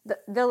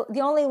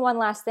 The only one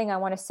last thing I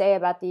want to say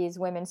about these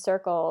women's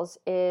circles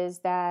is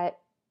that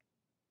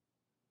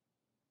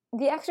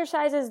the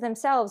exercises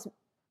themselves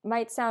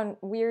might sound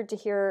weird to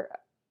hear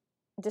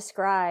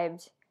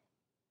described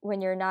when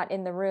you're not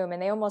in the room,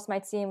 and they almost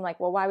might seem like,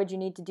 well, why would you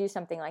need to do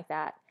something like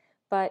that?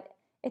 But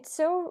it's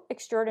so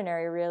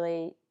extraordinary,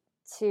 really,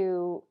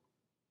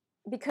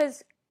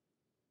 because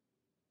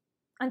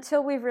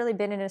until we've really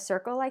been in a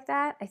circle like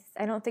that,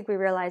 I don't think we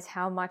realize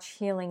how much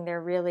healing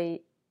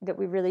that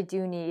we really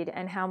do need,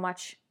 and how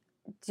much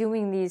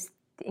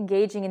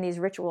engaging in these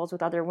rituals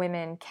with other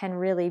women can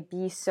really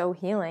be so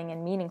healing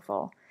and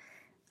meaningful.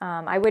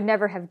 I would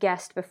never have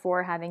guessed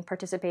before having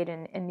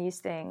participated in these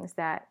things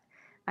that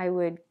I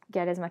would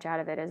get as much out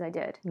of it as I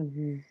did.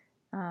 Mm-hmm.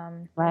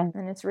 Right.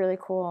 And it's really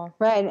cool.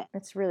 Right.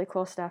 It's really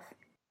cool stuff.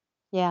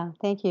 Yeah.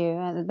 Thank you.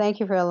 And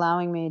thank you for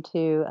allowing me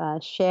to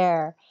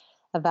share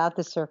about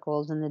the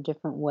circles and the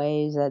different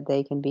ways that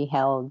they can be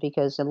held,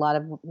 because a lot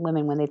of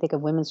women, when they think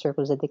of women's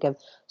circles, they think of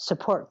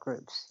support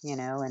groups,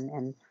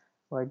 and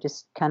or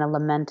just kind of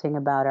lamenting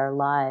about our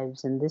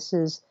lives. And this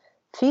is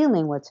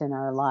feeling what's in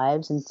our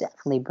lives and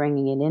definitely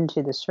bringing it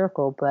into the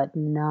circle, but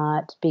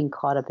not being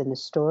caught up in the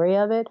story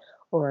of it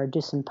or a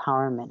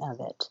disempowerment of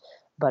it,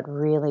 but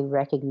really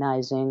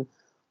recognizing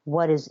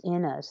what is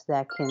in us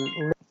that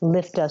can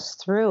lift us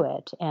through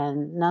it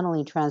and not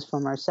only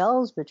transform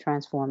ourselves, but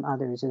transform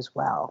others as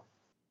well.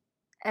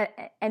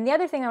 And the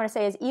other thing I want to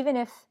say is, even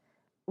if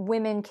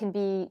women can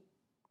be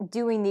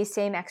doing these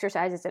same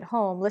exercises at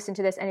home, listen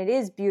to this, and it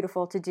is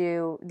beautiful to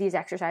do these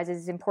exercises.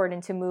 It's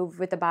important to move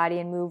with the body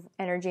and move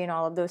energy and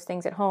all of those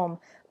things at home.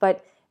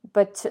 But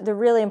the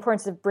really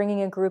importance of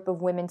bringing a group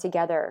of women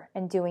together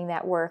and doing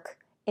that work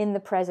in the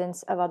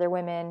presence of other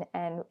women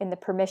and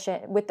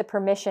with the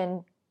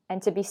permission,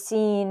 and to be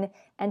seen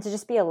and to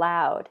just be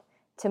allowed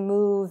to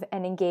move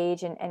and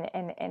engage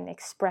and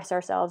express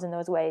ourselves in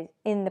those ways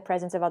in the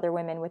presence of other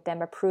women, with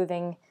them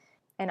approving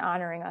and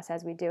honoring us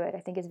as we do it, I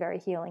think is very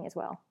healing as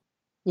well.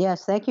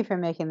 Yes, thank you for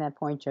making that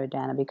point,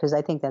 Jordana, because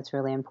I think that's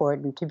really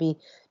important to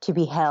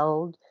be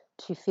held,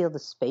 to feel the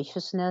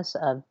spaciousness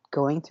of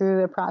going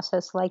through a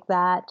process like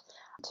that,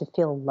 to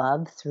feel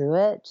love through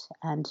it,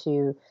 and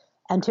to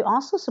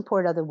also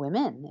support other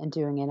women in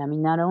doing it. I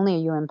mean, not only are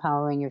you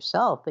empowering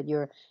yourself, but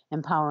you're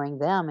empowering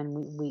them,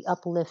 and we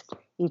uplift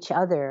each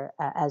other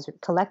as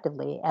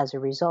collectively as a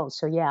result.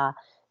 So yeah,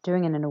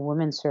 doing it in a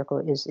women's circle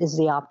is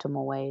the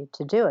optimal way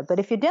to do it. But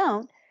if you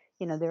don't,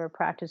 there are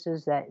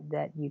practices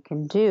that you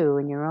can do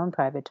in your own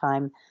private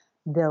time,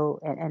 though,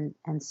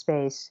 and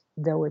space,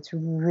 though it's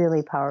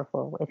really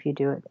powerful if you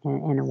do it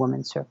in a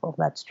women's circle.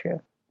 That's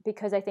true.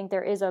 Because I think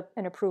there is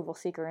an approval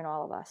seeker in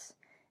all of us,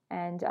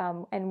 and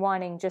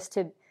wanting just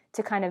to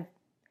kind of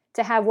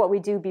to have what we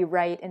do be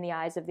right in the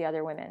eyes of the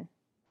other women.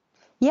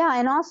 Yeah,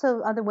 and also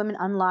other women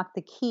unlock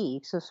the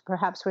key. So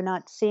perhaps we're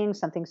not seeing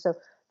something. So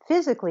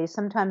physically,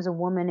 sometimes a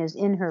woman is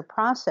in her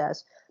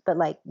process, but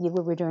like we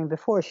were doing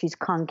before, she's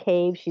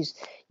concave, she's,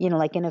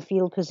 like in a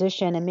fetal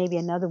position, and maybe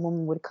another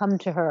woman would come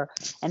to her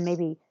and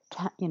maybe,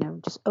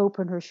 just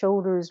open her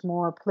shoulders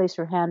more, place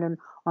her hand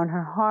on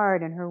her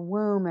heart and her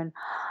womb, and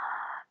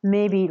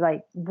maybe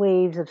like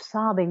waves of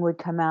sobbing would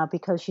come out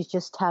because she's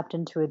just tapped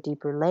into a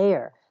deeper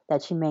layer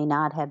that she may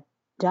not have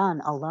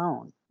done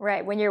alone.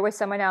 Right. When you're with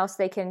someone else,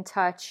 they can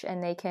touch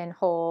and they can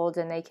hold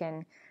and they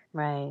can.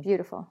 Right.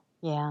 Beautiful.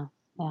 Yeah.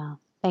 Yeah.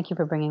 Thank you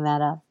for bringing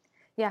that up.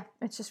 Yeah,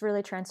 it's just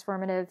really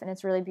transformative, and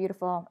it's really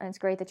beautiful, and it's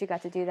great that you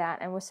got to do that,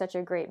 and with such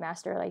a great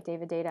master like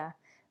David Deida.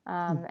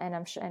 And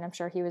I'm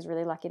sure he was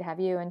really lucky to have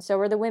you, and so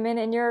were the women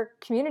in your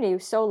community.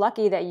 So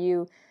lucky that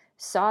you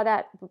saw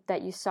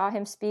that you saw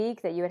him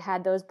speak, that you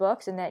had those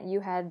books, and that you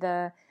had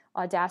the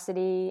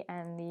audacity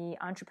and the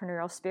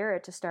entrepreneurial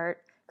spirit to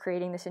start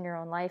creating this in your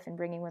own life and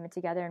bringing women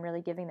together and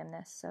really giving them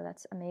this. So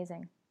that's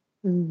amazing.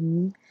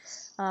 Mm-hmm.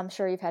 I'm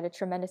sure you've had a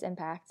tremendous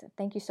impact.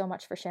 Thank you so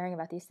much for sharing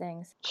about these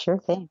things. Sure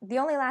thing. The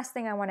only last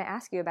thing I want to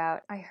ask you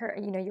about, I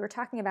heard, you were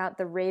talking about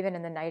the raven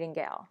and the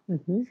nightingale.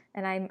 Mm-hmm.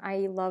 And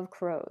I love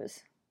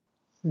crows.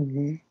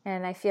 Mm-hmm.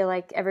 And I feel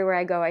like everywhere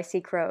I go, I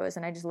see crows,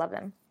 and I just love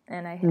them.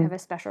 And I have a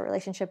special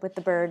relationship with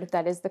the bird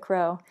that is the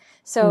crow.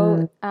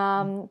 So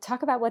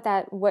talk about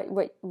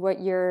what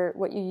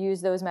you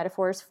use those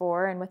metaphors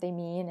for and what they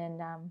mean.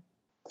 And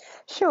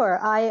Sure.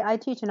 I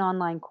teach an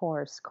online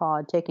course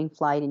called Taking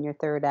Flight in Your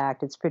Third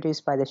Act. It's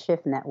produced by the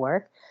Shift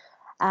Network,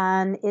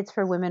 and it's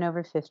for women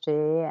over 50,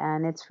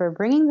 and it's for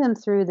bringing them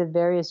through the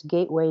various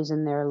gateways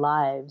in their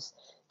lives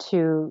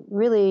to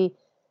really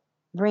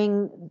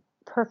bring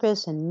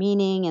purpose and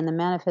meaning and the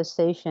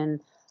manifestation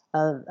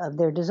of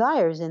their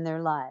desires in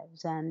their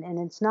lives. And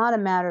it's not a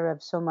matter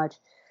of so much,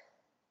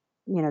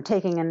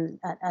 taking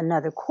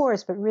another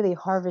course, but really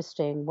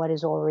harvesting what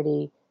has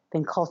already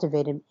been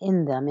cultivated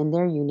in them, in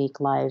their unique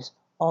lives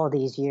all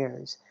these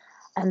years.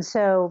 And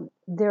so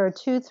there are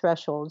two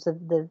thresholds.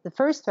 The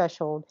first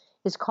threshold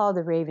is called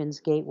the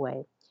Raven's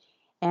Gateway.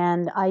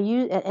 And I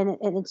use and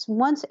it's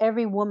once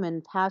every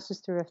woman passes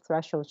through a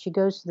threshold, she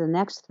goes to the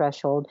next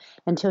threshold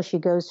until she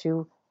goes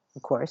through,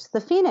 of course,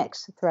 the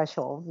phoenix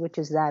threshold, which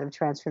is that of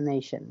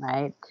transformation,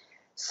 right?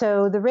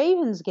 So the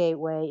Raven's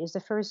Gateway is the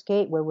first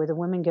gateway where the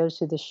woman goes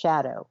through the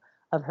shadow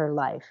of her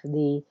life,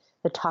 the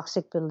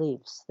toxic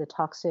beliefs, the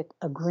toxic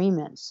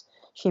agreements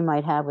she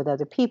might have with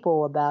other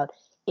people about,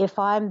 if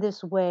I'm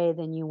this way,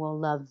 then you will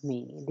love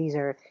me. These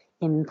are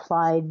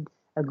implied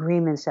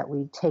agreements that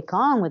we take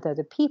on with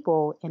other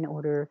people in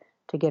order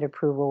to get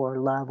approval or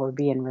love or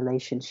be in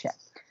relationship.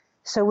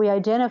 So we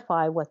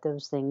identify what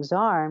those things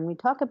are, and we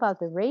talk about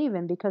the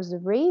raven because the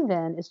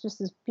raven is just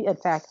this. In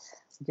fact,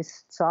 I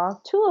just saw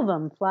two of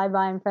them fly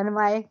by in front of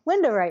my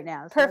window right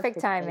now. So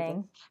Perfect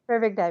timing.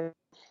 Perfect timing.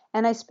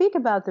 And I speak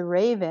about the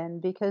raven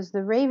because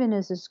the raven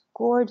is this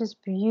gorgeous,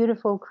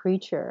 beautiful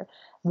creature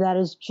that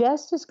is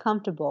just as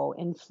comfortable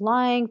in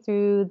flying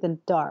through the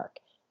dark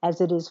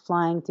as it is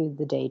flying through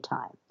the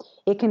daytime.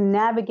 It can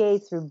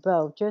navigate through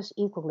both just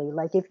equally.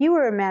 Like if you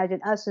were to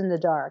imagine us in the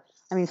dark,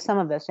 I mean, some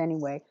of us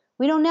anyway,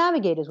 we don't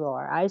navigate as well.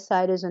 Our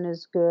eyesight isn't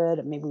as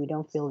good. Maybe we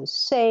don't feel as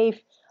safe.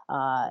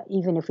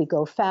 Even if we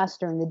go fast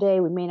during the day,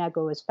 we may not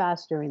go as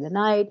fast during the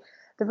night.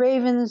 The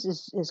ravens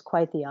is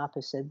quite the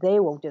opposite. They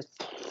will just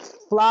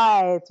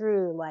fly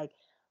through like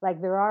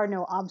there are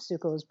no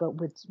obstacles, but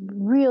with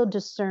real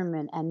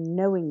discernment and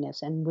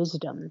knowingness and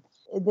wisdom.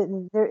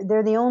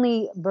 They're the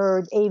only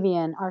bird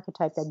avian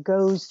archetype that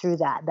goes through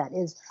that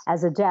is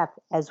as adept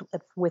as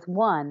with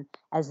one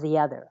as the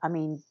other. I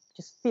mean,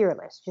 just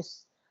fearless,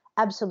 just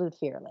absolute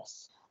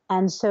fearless.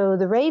 And so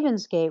the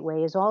Raven's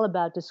Gateway is all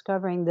about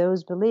discovering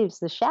those beliefs,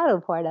 the shadow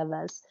part of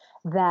us,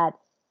 that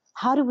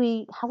how do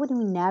we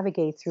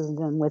navigate through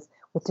them with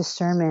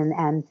discernment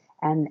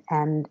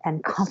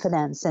and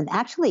confidence, and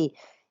actually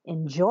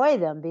enjoy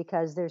them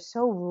because they're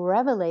so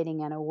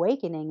revelating and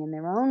awakening in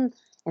their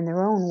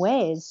own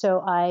ways.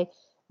 So I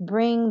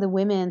bring the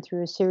women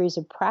through a series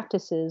of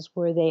practices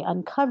where they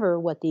uncover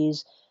what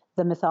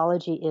the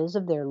mythology is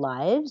of their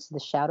lives, the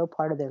shadow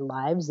part of their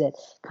lives that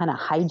kind of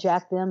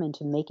hijack them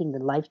into making the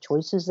life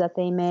choices that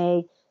they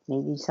make,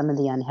 maybe some of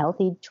the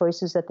unhealthy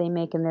choices that they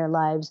make in their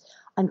lives,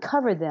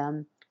 uncover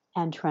them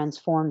and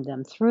transform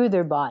them through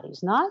their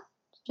bodies, not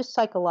just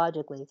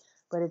psychologically,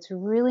 but it's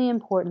really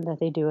important that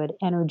they do it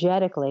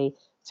energetically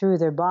through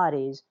their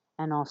bodies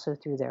and also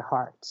through their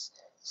hearts.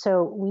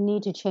 So we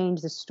need to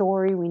change the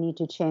story. We need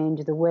to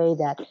change the way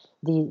that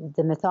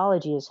the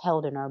mythology is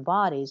held in our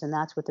bodies, and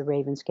that's what the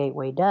Raven's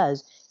Gateway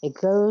does. It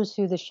goes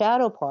through the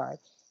shadow part.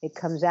 It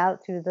comes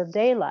out through the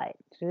daylight,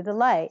 through the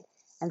light,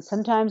 and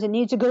sometimes it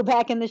needs to go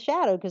back in the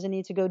shadow because it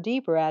needs to go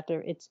deeper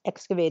after it's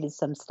excavated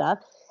some stuff,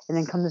 and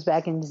then comes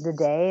back into the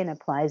day and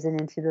applies it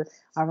into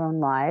our own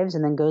lives,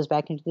 and then goes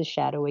back into the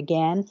shadow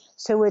again.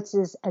 So it's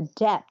this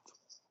adept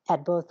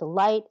at both the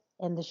light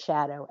and the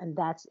shadow, and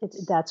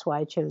that's why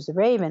I chose the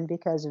raven,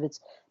 because of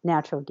its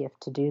natural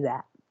gift to do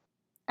that.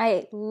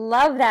 I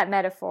love that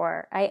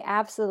metaphor. I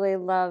absolutely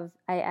love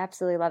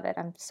it.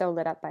 I'm so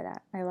lit up by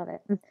that. I love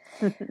it.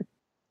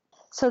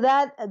 So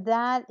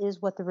that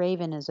is what the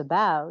raven is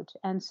about.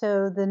 And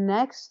so the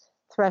next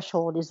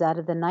threshold is that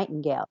of the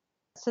nightingale.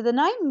 So the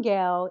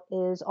nightingale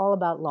is all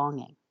about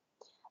longing.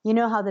 You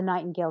know how the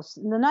nightingale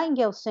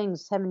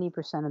sings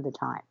 70% of the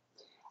time.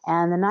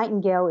 And the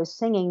nightingale is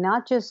singing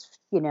not just,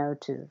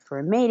 for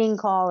a mating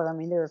call, or I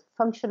mean, there are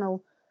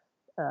functional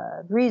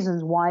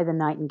reasons why the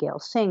nightingale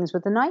sings,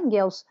 but the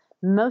nightingale's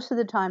most of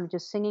the time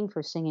just singing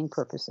for singing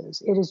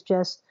purposes. It is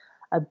just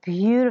a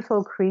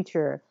beautiful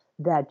creature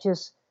that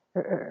just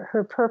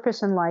her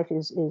purpose in life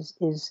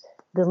is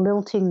the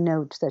lilting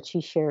notes that she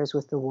shares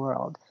with the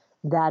world.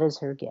 That is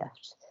her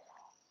gift.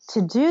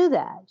 To do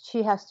that,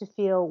 she has to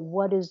feel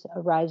what is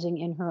arising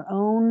in her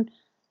own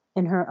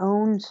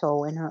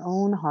soul, in her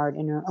own heart,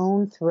 in her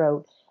own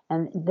throat,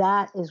 and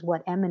that is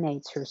what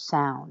emanates her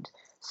sound.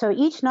 So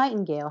each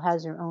nightingale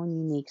has her own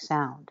unique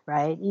sound,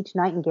 right? Each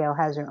nightingale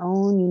has her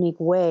own unique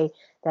way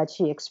that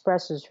she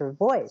expresses her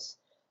voice.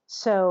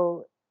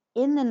 So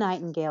in the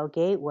Nightingale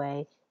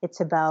Gateway,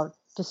 it's about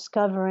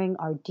discovering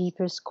our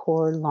deepest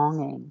core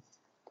longing.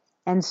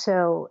 And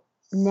so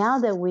now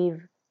that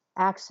we've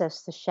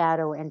accessed the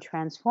shadow and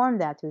transformed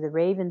that through the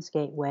Raven's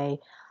Gateway,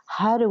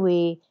 how do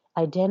we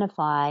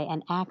identify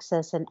and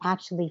access and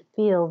actually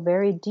feel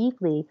very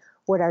deeply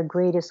what our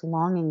greatest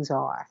longings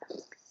are,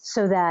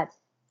 so that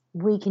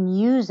we can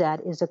use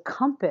that as a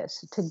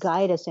compass to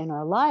guide us in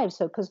our lives?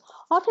 So, because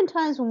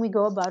oftentimes when we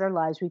go about our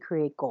lives, we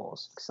create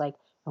goals. It's like,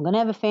 I'm going to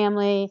have a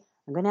family,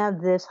 I'm going to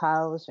have this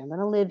house, I'm going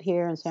to live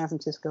here in San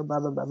Francisco, blah,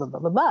 blah, blah, blah, blah,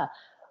 blah, blah.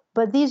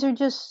 But these are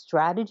just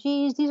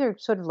strategies. These are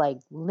sort of like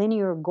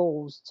linear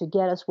goals to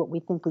get us what we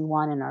think we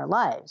want in our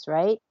lives,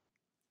 right?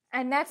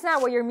 And that's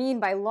not what you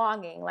mean by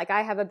longing. Like,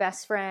 I have a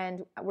best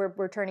friend,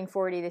 we're turning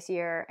 40 this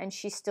year, and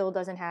she still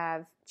doesn't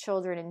have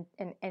children,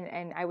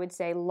 and I would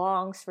say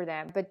longs for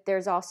them. But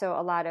there's also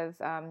a lot of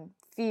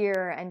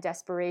fear and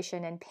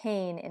desperation and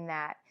pain in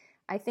that.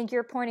 I think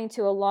you're pointing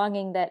to a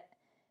longing that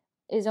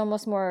is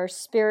almost more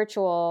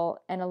spiritual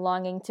and a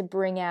longing to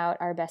bring out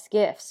our best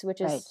gifts,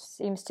 which is, Right.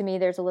 seems to me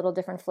there's a little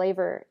different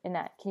flavor in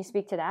that. Can you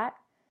speak to that?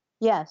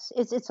 Yes,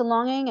 it's a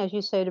longing, as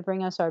you say, to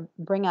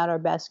bring out our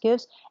best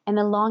gifts, and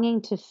a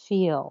longing to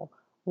feel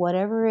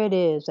whatever it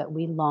is that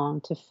we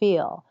long to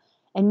feel.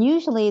 And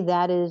usually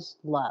that is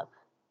love,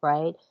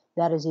 right?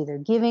 That is either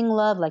giving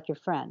love, like your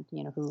friend,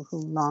 who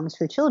longs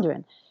for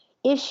children.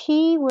 If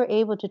she were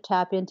able to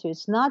tap into,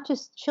 it's not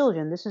just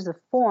children, this is the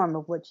form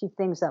of what she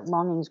thinks that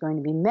longing is going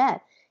to be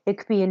met. It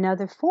could be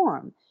another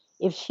form.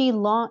 If she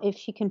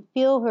can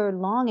feel her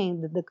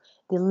longing, the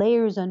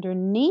layers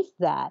underneath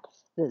that,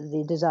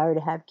 the desire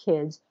to have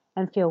kids,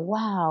 and feel,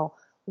 wow,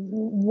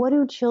 what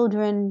do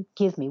children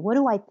give me? What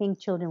do I think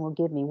children will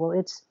give me? Well,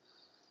 it's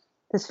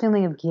this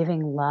feeling of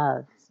giving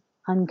love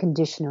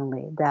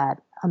unconditionally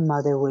that a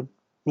mother would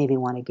maybe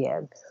want to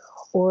give.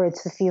 Or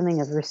it's the feeling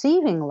of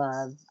receiving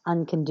love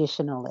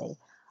unconditionally,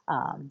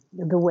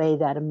 the way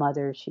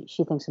that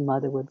she thinks a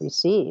mother would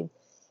receive.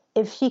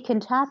 If she can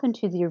tap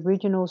into the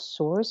original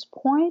source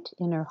point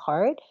in her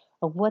heart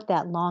of what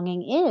that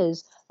longing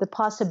is, the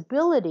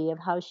possibility of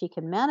how she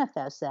can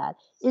manifest that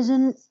is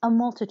in a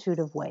multitude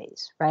of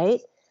ways, right?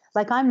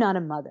 Like, I'm not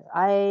a mother.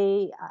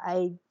 I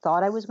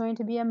thought I was going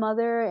to be a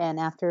mother, and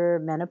after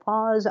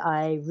menopause,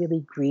 I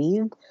really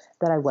grieved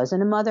that I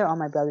wasn't a mother. All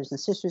my brothers and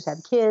sisters had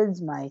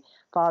kids. My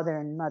father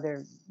and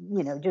mother,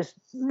 just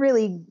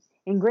really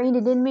ingrained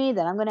it in me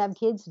that I'm going to have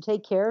kids to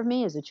take care of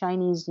me as a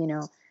Chinese,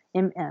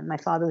 my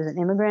father was an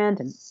immigrant,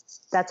 and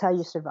that's how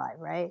you survive,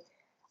 right?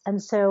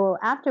 And so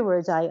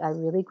afterwards, I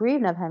really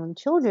grieved of having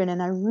children,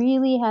 and I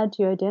really had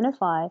to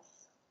identify,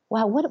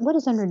 wow, what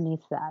is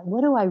underneath that?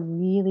 What do I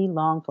really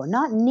long for?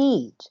 Not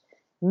need.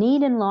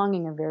 Need and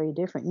longing are very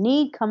different.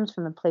 Need comes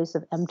from a place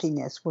of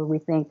emptiness where we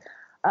think,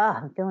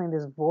 I'm feeling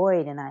this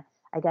void, and I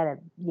got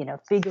to,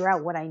 figure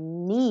out what I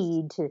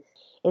need to.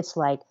 It's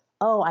like,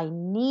 oh, I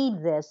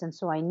need this, and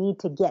so I need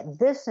to get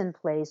this in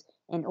place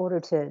in order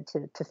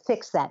to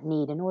fix that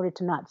need, in order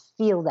to not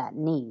feel that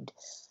need.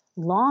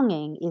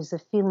 Longing is the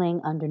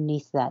feeling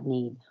underneath that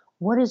need.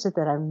 What is it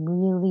that I'm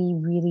really,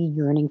 really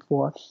yearning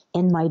for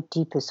in my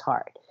deepest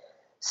heart?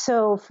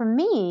 So for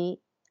me,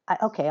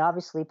 okay,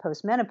 obviously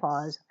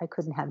post-menopause, I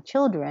couldn't have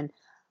children,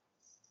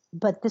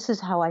 but this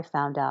is how I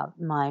found out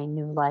my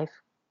new life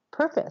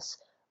purpose,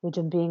 which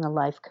of being a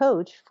life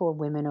coach for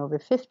women over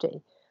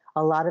 50.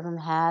 A lot of them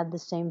had the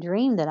same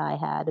dream that I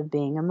had of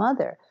being a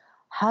mother.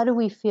 How do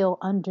we feel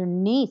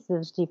underneath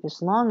those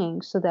deepest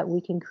longings so that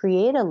we can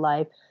create a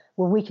life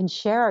where we can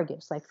share our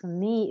gifts? Like for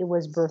me, it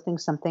was birthing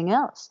something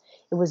else.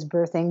 It was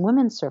birthing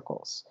women's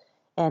circles.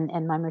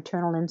 And my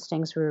maternal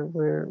instincts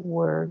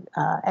were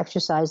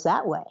exercised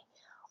that way.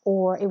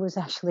 Or it was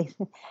actually,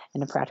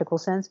 in a practical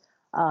sense,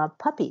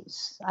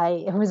 puppies.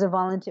 I was a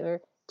volunteer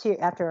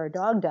after our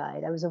dog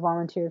died. I was a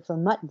volunteer for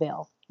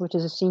Muttville, which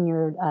is a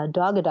senior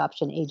dog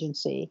adoption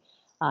agency.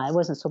 It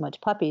wasn't so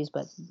much puppies,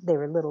 but they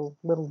were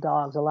little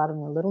dogs. A lot of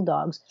them were little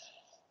dogs.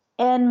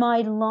 And my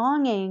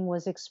longing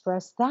was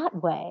expressed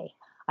that way.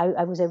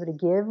 I was able to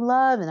give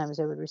love, and I was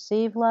able to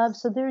receive love.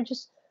 So there are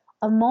just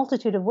a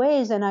multitude of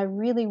ways, and I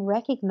really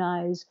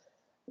recognize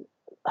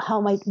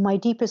how my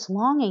deepest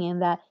longing in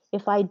that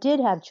if I did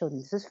have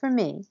children, this is for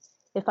me,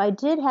 if I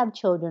did have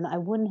children, I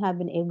wouldn't have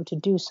been able to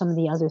do some of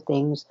the other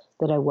things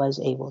that I was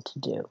able to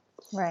do.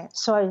 Right.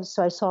 So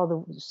I saw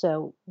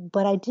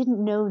but I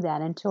didn't know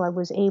that until I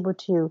was able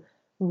to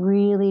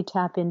really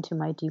tap into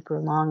my deeper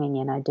longing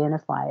and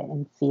identify it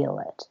and feel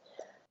it.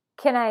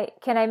 Can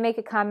I make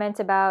a comment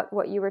about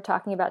what you were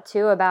talking about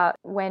too, about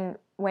when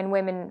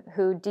women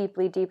who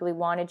deeply, deeply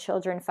wanted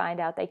children find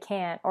out they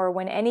can't, or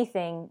when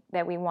anything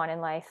that we want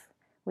in life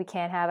we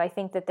can't have? I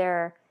think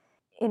that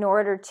in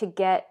order to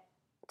get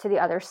to the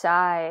other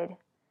side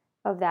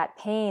of that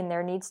pain,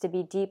 there needs to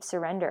be deep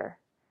surrender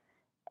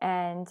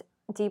and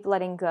deep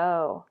letting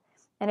go.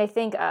 And I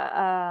think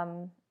a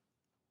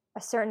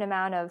certain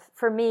amount of,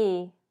 for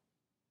me,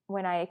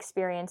 when I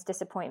experience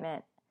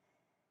disappointment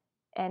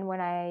and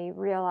when I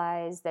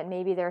realize that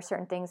maybe there are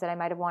certain things that I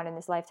might have wanted in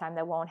this lifetime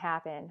that won't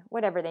happen,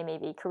 whatever they may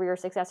be, career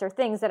success or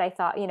things that I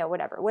thought,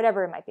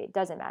 whatever it might be, it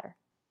doesn't matter.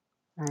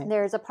 Right.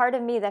 There's a part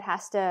of me that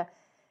has to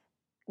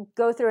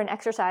go through an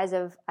exercise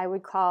of, I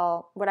would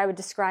call, what I would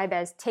describe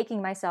as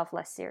taking myself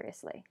less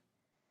seriously.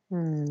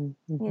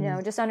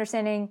 Mm-hmm. Just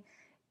understanding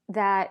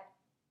that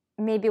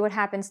maybe what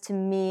happens to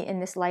me in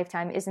this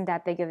lifetime isn't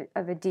that big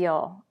of a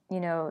deal,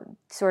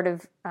 sort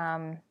of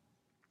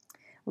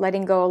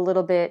letting go a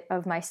little bit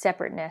of my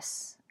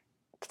separateness,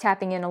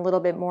 tapping in a little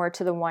bit more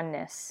to the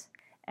oneness.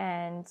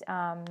 And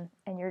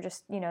you're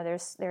just,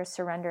 there's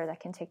surrender that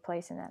can take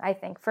place in that. I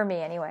think, for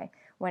me anyway,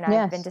 when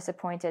I've been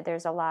disappointed,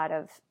 there's a lot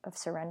of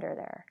surrender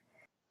there.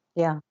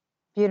 Yeah,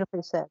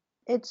 beautifully said.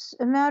 It's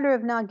a matter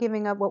of not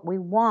giving up what we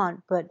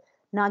want, but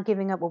not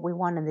giving up what we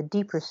want in the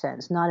deeper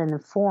sense, not in the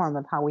form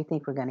of how we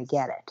think we're going to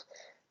get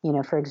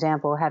it. For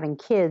example, having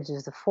kids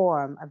is the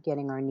form of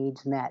getting our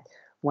needs met,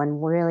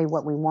 when really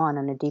what we want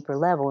on a deeper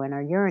level in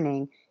our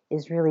yearning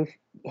is really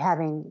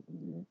having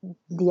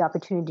the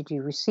opportunity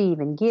to receive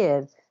and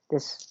give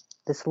this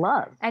this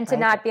love. And to right?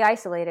 not be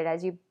isolated,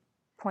 as you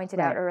pointed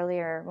out Right.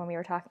 earlier when we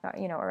were talking about,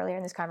 earlier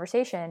in this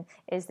conversation,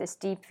 is this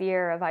deep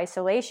fear of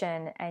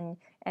isolation.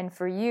 And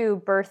for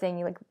you,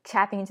 birthing, like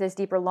tapping into this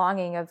deeper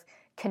longing of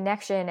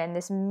connection, and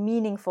this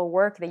meaningful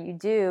work that you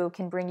do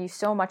can bring you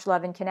so much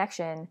love and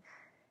connection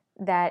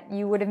that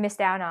you would have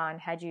missed out on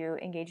had you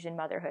engaged in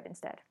motherhood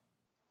instead.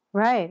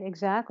 Right,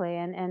 exactly.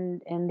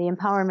 And the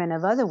empowerment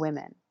of other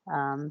women,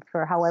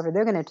 for however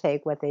they're going to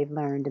take what they've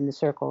learned in the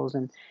circles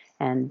and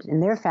in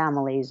their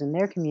families and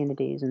their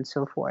communities and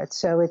so forth.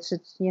 So it's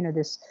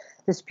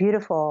this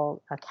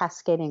beautiful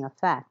cascading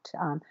effect.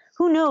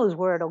 Who knows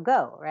where it'll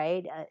go,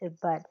 right?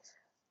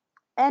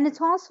 And it's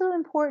also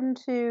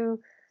important to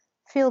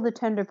feel the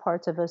tender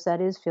parts of us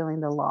that is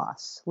feeling the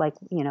loss. Like,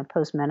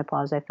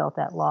 post-menopause, I felt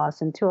that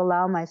loss, and to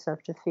allow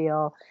myself to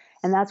feel.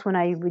 And that's when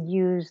I would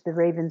use the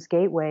Raven's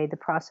Gateway, the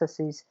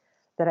processes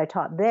that I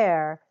taught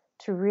there,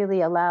 to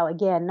really allow,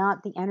 again,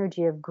 not the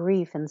energy of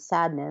grief and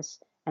sadness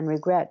and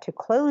regret to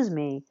close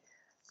me,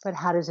 but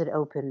how does it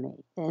open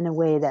me in a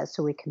way that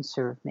so it can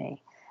serve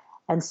me?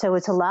 And so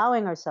it's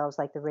allowing ourselves,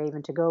 like the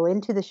Raven, to go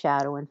into the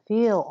shadow and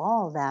feel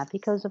all that,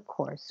 because of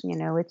course,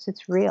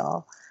 it's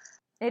real.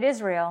 It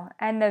is real.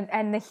 And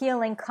the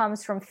healing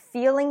comes from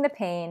feeling the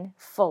pain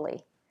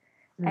fully.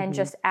 And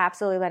just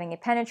absolutely letting it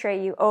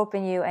penetrate you,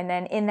 open you, and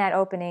then in that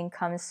opening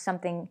comes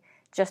something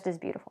just as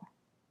beautiful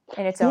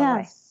in its own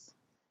way. Yes,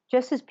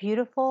 just as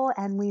beautiful,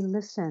 and we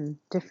listen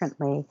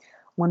differently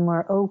when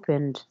we're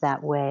opened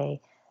that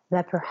way,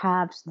 that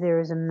perhaps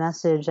there is a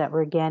message that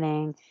we're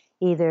getting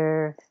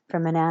either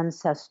from an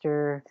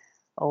ancestor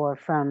or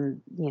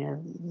from,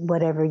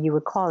 whatever you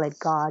would call it,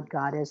 God,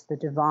 Goddess, the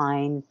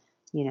divine,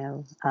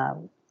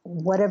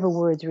 whatever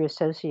words we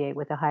associate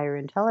with a higher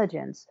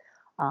intelligence.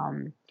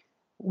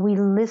 We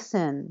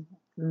listen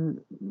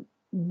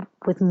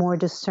with more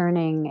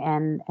discerning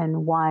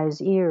and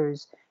wise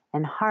ears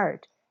and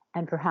heart,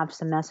 and perhaps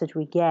the message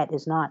we get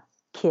is not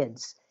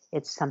kids,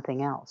 it's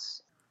something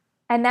else.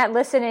 And that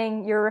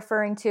listening, you're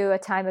referring to a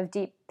time of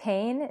deep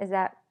pain? Is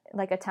that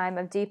like a time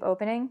of deep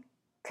opening?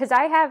 Because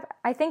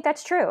I think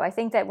that's true. I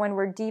think that when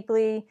we're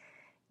deeply,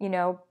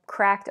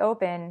 cracked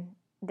open,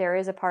 there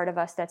is a part of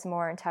us that's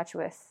more in touch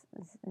with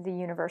the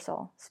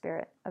universal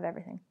spirit of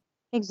everything.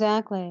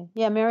 Exactly.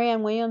 Yeah,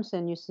 Marianne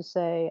Williamson used to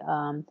say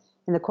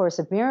in the Course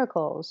of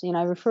Miracles,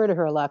 I refer to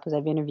her a lot because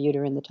I've interviewed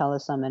her in the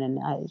Telesummit,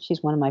 and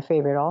she's one of my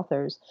favorite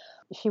authors.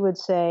 She would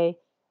say,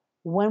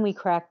 when we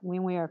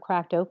are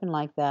cracked open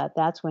like that,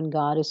 that's when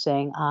God is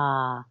saying,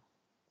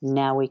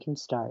 now we can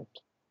start.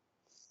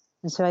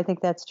 And so I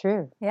think that's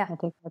true. Yeah. I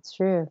think that's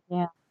true.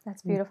 Yeah.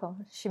 That's beautiful.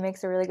 She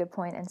makes a really good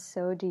point, and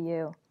so do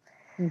you.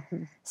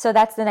 Mm-hmm. So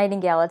that's the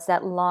nightingale. It's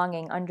that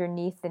longing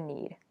underneath the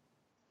need.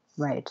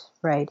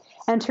 Right.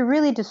 And to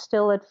really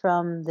distill it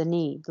from the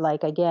need,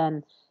 like,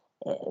 again,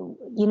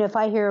 if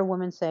I hear a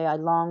woman say, I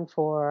long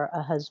for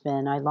a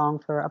husband, I long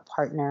for a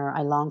partner,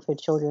 I long for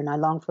children, I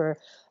long for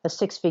a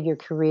 6-figure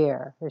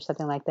career or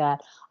something like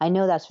that, I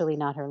know that's really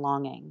not her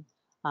longing.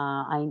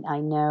 I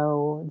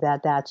know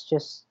that that's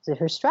just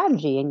her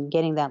strategy in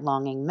getting that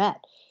longing met.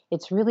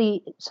 It's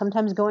really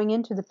sometimes going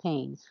into the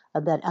pain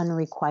of that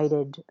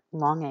unrequited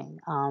longing.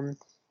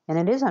 And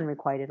it is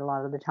unrequited a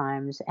lot of the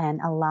times, and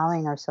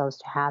allowing ourselves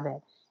to have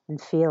it and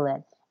feel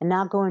it, and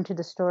not go into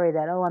the story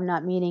that, I'm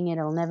not meeting it,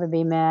 it'll never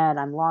be met,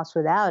 I'm lost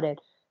without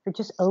it, but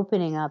just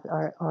opening up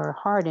our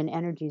heart and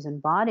energies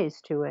and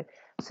bodies to it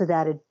so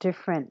that a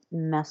different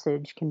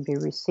message can be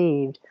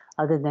received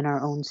other than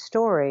our own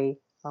story.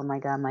 Oh my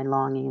God, my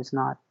longing is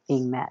not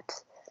being met.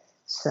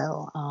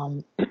 So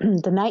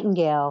the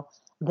nightingale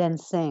then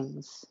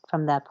sings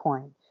from that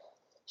point.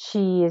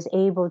 She is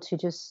able to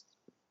just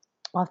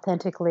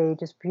authentically,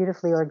 just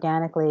beautifully,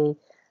 organically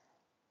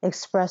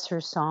express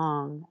her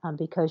song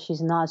because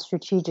she's not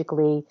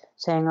strategically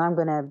saying, I'm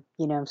going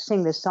to,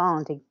 sing this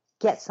song to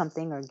get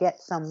something or get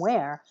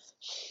somewhere.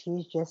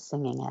 She's just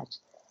singing it.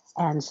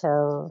 And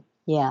so,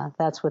 yeah,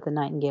 that's what the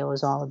nightingale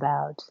is all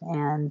about.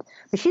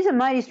 But she's a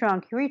mighty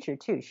strong creature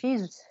too.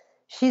 She's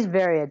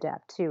very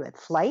adept too at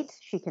flight.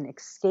 She can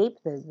escape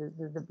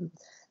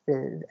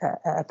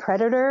a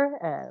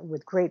predator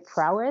with great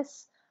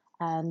prowess.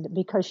 And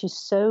because she's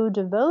so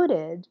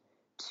devoted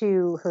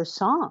to her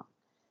song,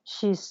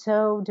 she's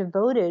so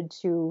devoted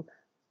to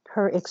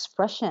her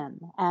expression.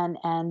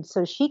 And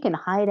so she can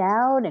hide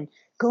out and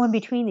go in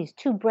between these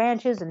 2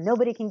 branches and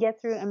nobody can get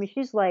through. I mean,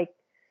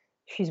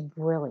 she's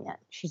brilliant.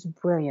 She's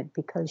brilliant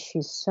because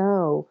she's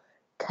so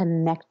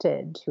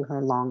connected to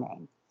her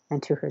longing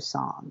and to her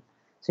song.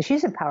 So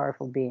she's a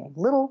powerful being,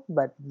 little,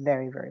 but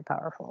very, very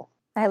powerful.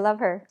 I love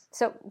her.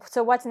 So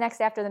what's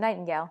next after the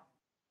nightingale?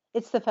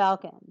 It's the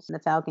falcons. The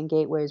falcon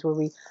gateways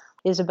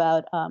is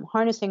about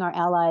harnessing our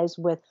allies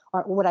with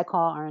what I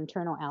call our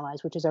internal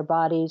allies, which is our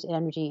bodies,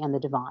 energy, and the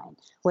divine,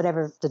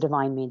 whatever the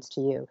divine means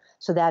to you.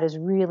 So that is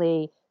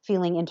really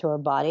feeling into our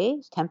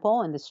body's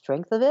temple and the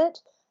strength of it,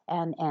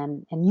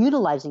 and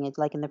utilizing it,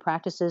 like in the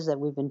practices that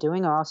we've been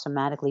doing are all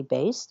somatically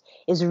based,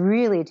 is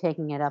really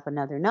taking it up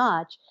another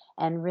notch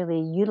and really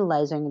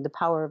utilizing the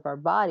power of our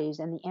bodies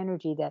and the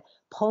energy that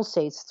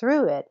pulsates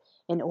through it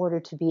in order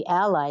to be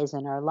allies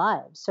in our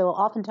lives. So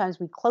oftentimes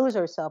we close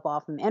ourselves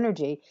off from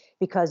energy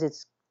because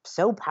it's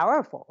so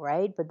powerful,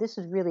 right? But this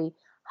is really,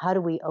 how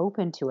do we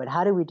open to it?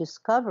 How do we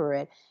discover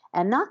it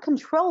and not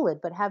control it,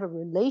 but have a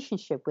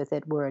relationship with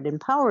it where it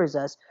empowers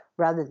us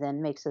rather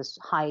than makes us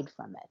hide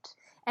from it?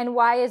 And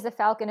why is the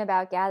falcon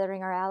about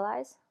gathering our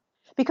allies?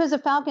 Because the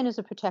falcon is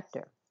a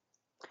protector.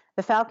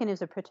 The falcon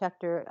is a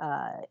protector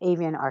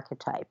avian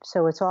archetype.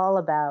 So it's all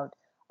about,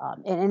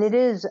 and it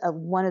is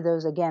one of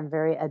those, again,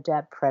 very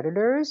adept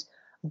predators,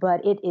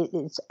 but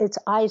it's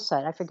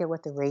eyesight. I forget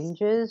what the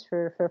range is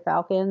for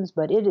falcons,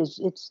 but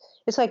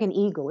it's like an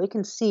eagle. It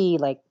can see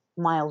like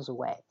miles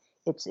away.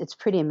 It's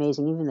pretty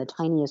amazing, even the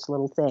tiniest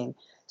little thing.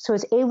 So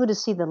it's able to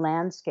see the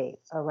landscape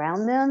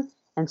around them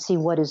and see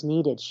what is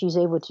needed. She's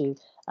able to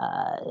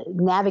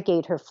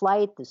navigate her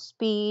flight, the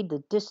speed,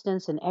 the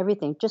distance, and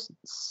everything just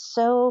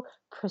so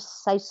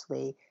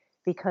precisely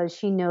because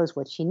she knows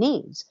what she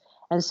needs.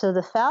 And so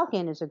the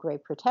falcon is a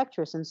great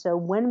protectress. And so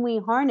when we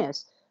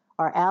harness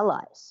our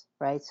allies,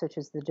 right, such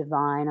as the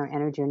divine, our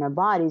energy in our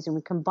bodies, and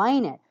we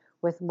combine it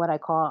with what I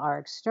call our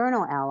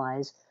external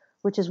allies,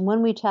 which is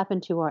when we tap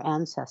into our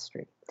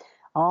ancestry,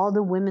 all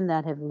the women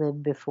that have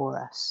lived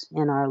before us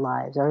in our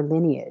lives, our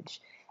lineage,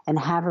 and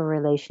have a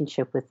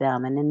relationship with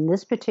them. And in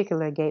this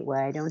particular gateway,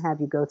 I don't have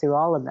you go through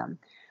all of them,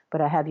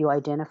 but I have you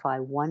identify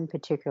one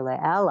particular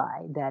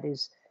ally that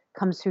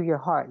comes through your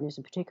heart. And there's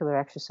a particular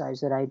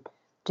exercise that I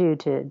do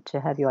to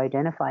have you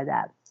identify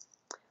that.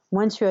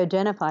 Once you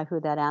identify who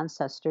that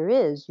ancestor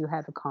is, you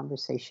have a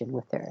conversation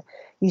with her.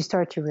 You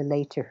start to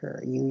relate to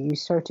her. You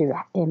start to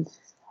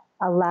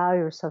allow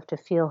yourself to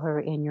feel her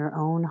in your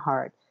own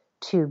heart,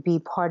 to be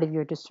part of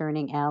your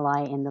discerning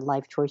ally in the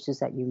life choices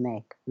that you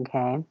make,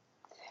 okay?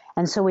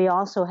 And so we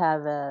also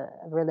have a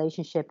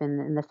relationship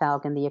in the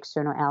falcon, the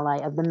external ally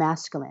of the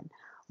masculine.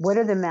 What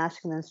are the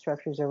masculine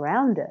structures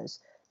around us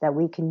that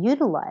we can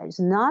utilize,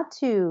 not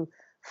to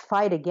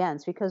fight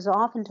against, because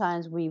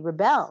oftentimes we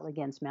rebel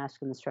against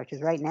masculine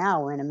structures. Right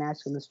now, we're in a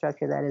masculine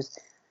structure that is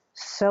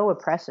so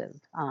oppressive,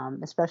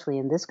 especially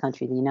in this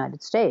country, the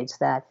United States,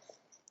 that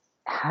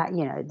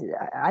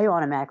I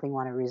automatically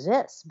want to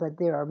resist. But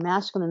there are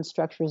masculine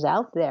structures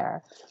out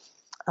there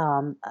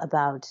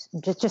about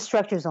just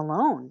structures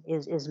alone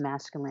is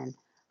masculine.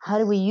 How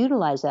do we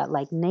utilize that?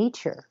 Like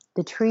nature,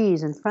 the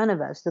trees in front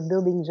of us, the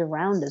buildings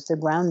around us, the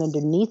ground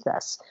underneath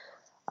us.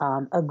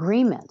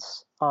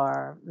 Agreements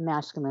are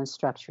masculine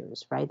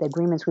structures, right? The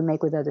agreements we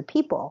make with other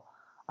people,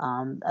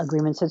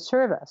 agreements that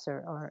serve us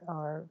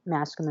are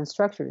masculine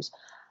structures.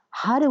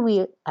 How do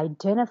we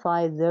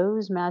identify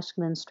those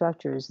masculine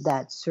structures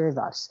that serve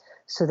us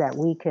so that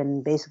we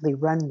can basically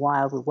run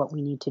wild with what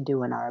we need to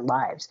do in our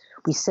lives?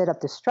 We set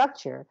up the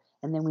structure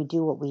and then we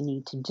do what we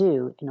need to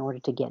do in order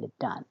to get it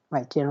done,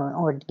 right? In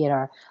order to get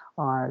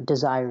our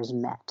desires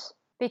met.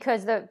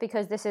 Because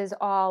this is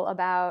all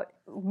about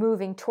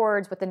moving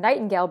towards what the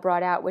Nightingale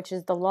brought out, which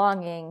is the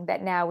longing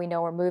that now we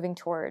know we're moving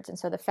towards. And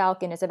so the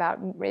falcon is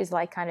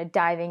like kind of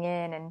diving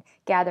in and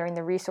gathering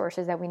the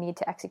resources that we need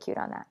to execute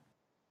on that.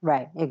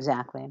 Right,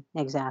 exactly.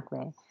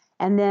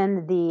 And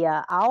then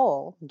the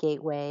owl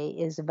gateway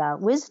is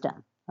about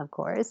wisdom, of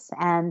course,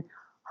 and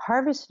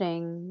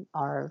harvesting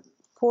our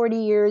 40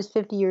 years,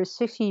 50 years,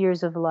 60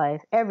 years of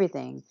life,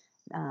 everything,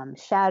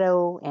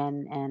 shadow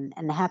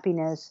and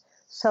happiness,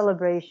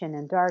 celebration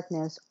and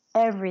darkness,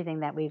 everything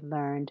that we've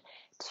learned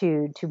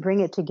to bring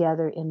it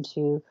together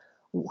into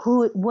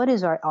what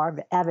is our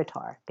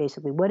avatar,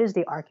 basically. What is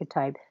the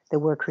archetype that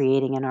we're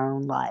creating in our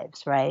own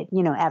lives, right?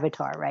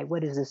 Avatar, right?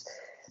 What is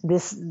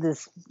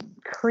this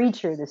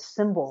creature, this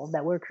symbol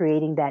that we're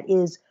creating that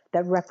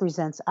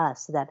represents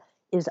us, that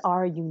is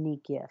our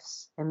unique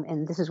gifts.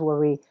 And this is where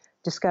we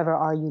discover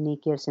our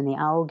unique gifts in the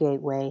Owl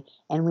Gateway,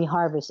 and we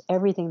harvest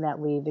everything that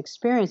we've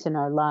experienced in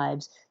our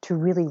lives to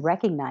really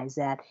recognize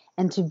that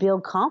and to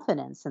build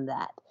confidence in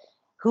that.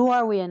 Who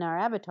are we in our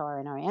avatar,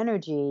 in our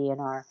energy, in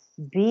our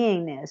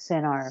beingness,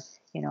 in our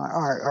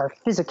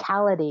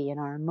physicality, in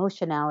our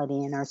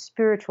emotionality, in our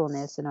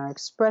spiritualness, in our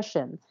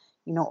expression,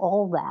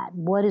 all that.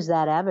 What is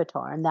that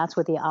avatar? And that's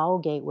what the Owl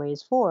Gateway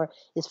is for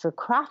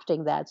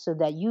crafting that so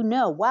that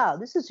wow,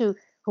 this is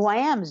who I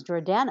am as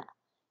Jordana.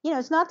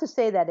 It's not to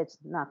say that it's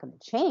not going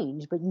to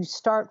change, but you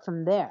start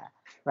from there,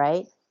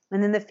 right?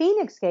 And then the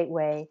Phoenix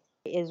Gateway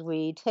is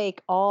we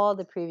take all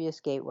the previous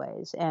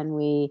gateways and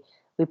we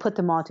put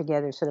them all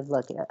together, sort of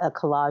like a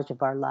collage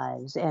of our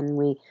lives, and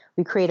we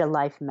create a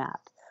life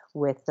map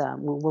with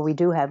where we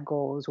do have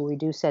goals, where we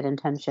do set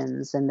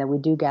intentions, and that we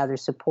do gather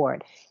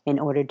support in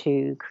order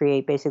to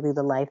create basically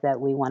the life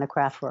that we want to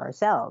craft for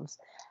ourselves.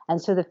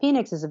 And so the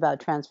Phoenix is about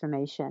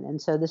transformation.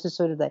 And so this is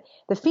sort of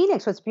the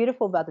Phoenix. What's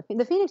beautiful about the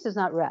Phoenix does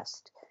not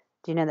rest.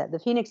 Do you know that? The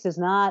Phoenix does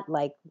not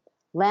like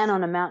land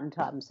on a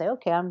mountaintop and say,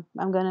 okay, I'm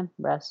going to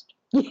rest.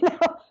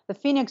 The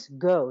Phoenix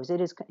goes. It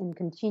is in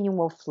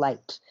continual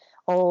flight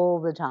all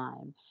the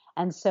time.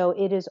 And so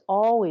it is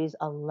always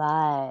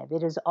alive.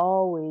 It is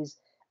always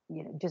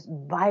just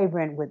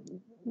vibrant with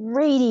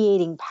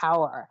radiating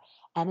power.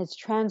 And it's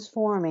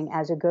transforming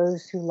as it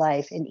goes through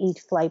life in each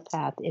flight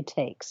path it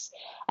takes.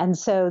 And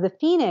so the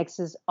Phoenix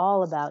is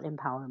all about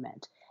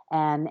empowerment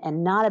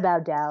and not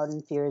about doubt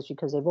and fears,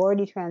 because they've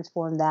already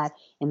transformed that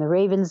in the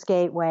Raven's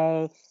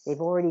Gateway.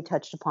 They've already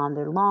touched upon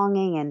their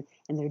longing and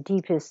their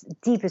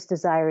deepest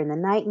desire in the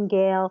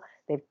Nightingale.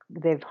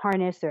 They've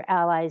harnessed their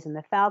allies in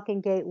the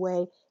Falcon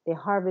Gateway. They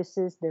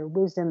harvested their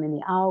wisdom in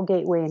the Owl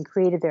Gateway and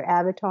created their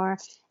avatar.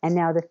 And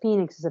now the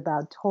Phoenix is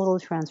about total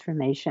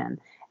transformation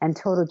and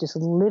total just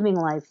living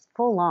life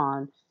full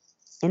on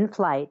in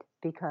flight,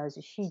 because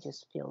she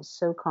just feels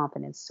so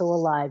confident, so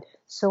alive,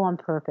 so on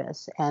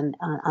purpose, and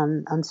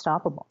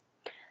unstoppable.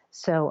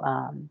 So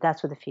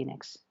that's what the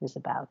Phoenix is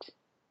about.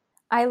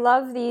 I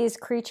love these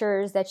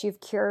creatures that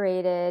you've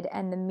curated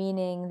and the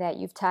meaning that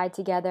you've tied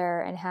together,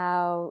 and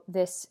how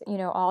this,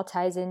 all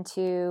ties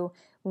into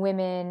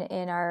women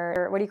in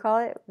our, what do you call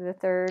it? The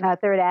third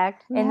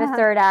act. In the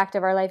third act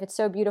of our life. It's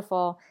so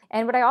beautiful.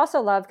 And what I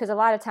also love, because a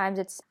lot of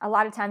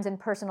times in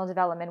personal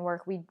development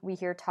work, we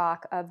hear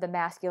talk of the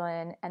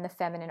masculine and the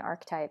feminine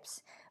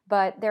archetypes,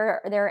 but there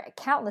are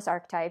countless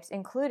archetypes,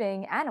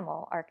 including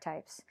animal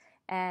archetypes.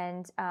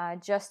 And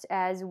just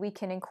as we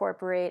can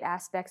incorporate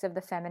aspects of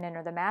the feminine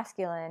or the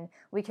masculine,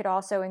 we could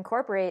also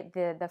incorporate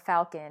the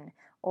falcon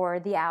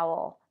or the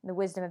owl, the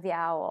wisdom of the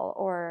owl,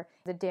 or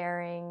the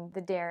daring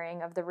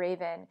of the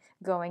raven,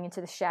 going into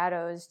the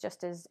shadows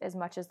just as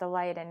much as the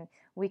light. And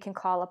we can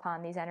call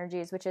upon these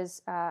energies, which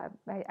is,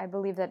 I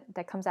believe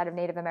that comes out of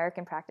Native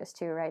American practice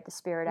too, right? The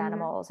spirit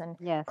animals and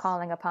yes.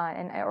 calling upon,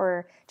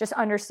 or just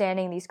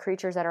understanding these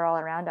creatures that are all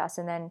around us,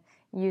 and then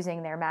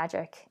using their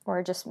magic,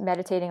 or just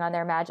meditating on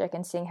their magic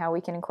and seeing how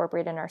we can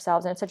incorporate it in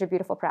ourselves. And it's such a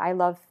beautiful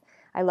practice.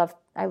 I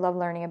love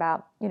learning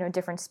about,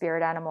 different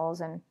spirit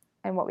animals and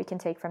what we can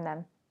take from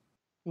them.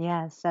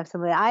 Yes,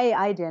 absolutely. I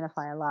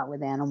identify a lot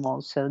with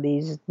animals, so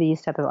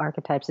these type of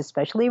archetypes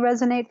especially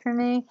resonate for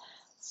me.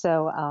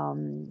 So,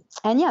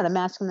 and yeah, the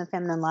masculine and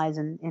feminine lies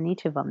in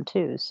each of them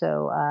too.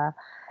 So,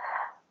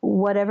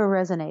 whatever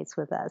resonates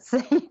with us,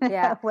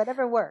 yeah,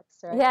 whatever works.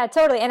 Right? Yeah,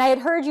 totally. And I had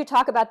heard you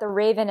talk about the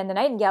raven and the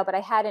nightingale, but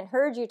I hadn't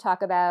heard you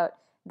talk about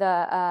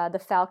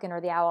the falcon or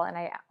the owl. And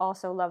I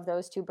also love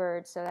those two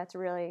birds. So that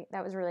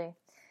was really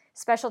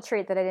special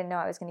treat that I didn't know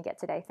I was going to get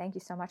today. Thank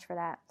you so much for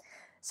that.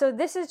 So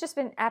this has just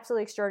been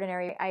absolutely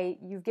extraordinary.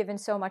 You've given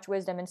so much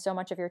wisdom and so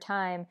much of your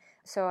time.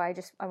 So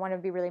I want to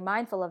be really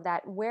mindful of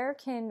that. Where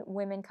can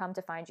women come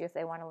to find you if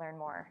they want to learn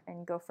more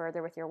and go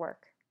further with your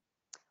work?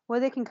 Well,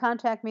 they can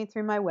contact me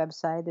through my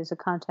website. There's a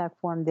contact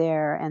form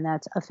there, and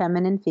that's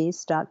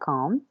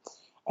afemininefeast.com.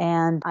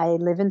 And I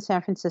live in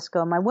San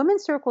Francisco. My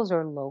women's circles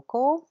are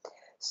local,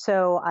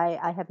 so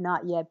I have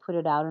not yet put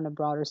it out on a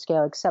broader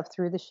scale except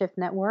through the Shift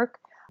Network.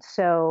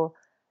 So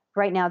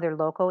right now they're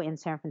local in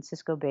San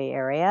Francisco Bay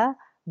Area.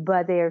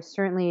 But they are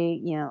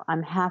certainly,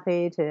 I'm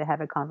happy to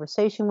have a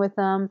conversation with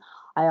them.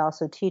 I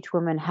also teach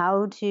women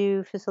how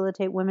to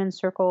facilitate women's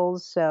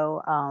circles.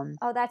 So,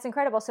 oh, that's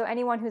incredible. So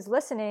anyone who's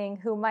listening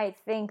who might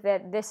think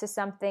that this is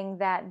something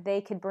that they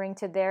could bring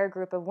to their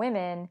group of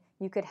women,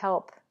 you could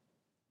help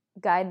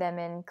guide them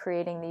in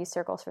creating these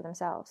circles for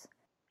themselves.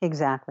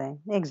 Exactly.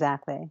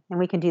 And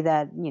we can do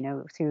that,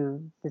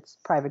 through this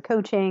private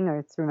coaching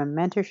or through a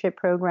mentorship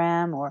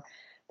program or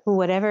through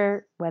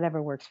whatever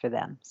works for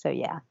them. So,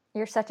 yeah.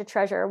 You're such a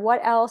treasure.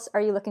 What else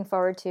are you looking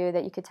forward to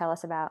that you could tell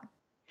us about?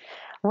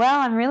 Well,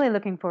 I'm really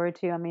looking forward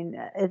to,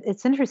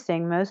 it's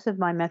interesting. Most of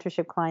my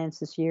mentorship clients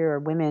this year are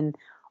women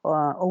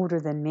older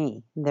than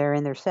me. They're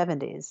in their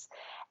 70s.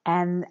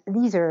 And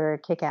these are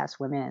kick-ass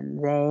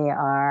women. They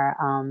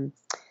are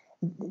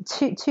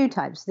two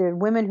types. They're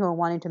women who are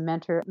wanting to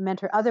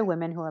mentor other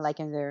women who are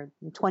like in their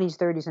 20s,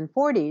 30s, and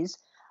 40s.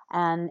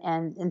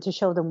 And to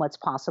show them what's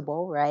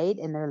possible, right,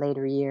 in their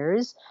later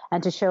years,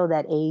 and to show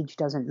that age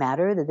doesn't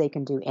matter, that they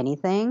can do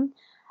anything.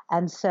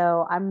 And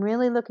so I'm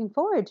really looking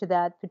forward to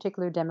that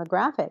particular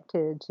demographic,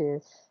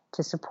 to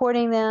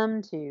supporting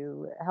them,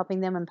 to helping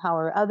them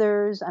empower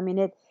others.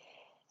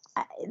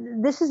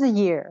 This is a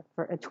year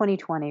for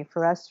 2020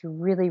 for us to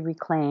really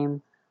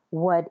reclaim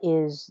what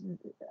is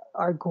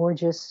our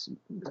gorgeous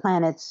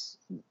planet's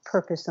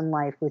purpose in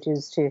life, which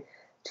is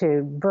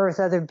to birth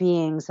other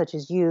beings such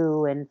as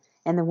you and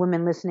the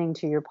women listening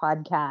to your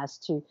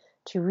podcast,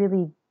 to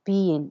really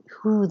be in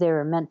who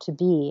they're meant to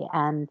be,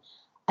 and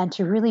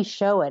to really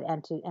show it,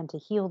 and to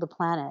heal the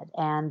planet.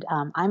 And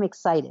I'm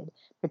excited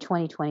for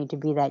 2020 to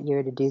be that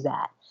year to do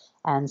that.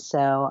 And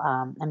so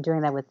I'm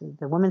doing that with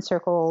the women's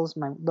circles,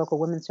 my local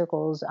women's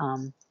circles,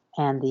 and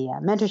the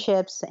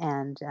mentorships,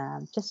 and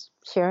just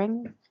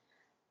sharing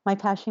my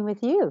passion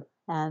with you,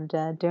 and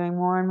doing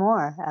more and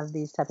more of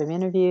these type of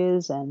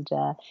interviews.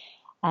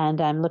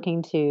 And I'm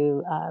looking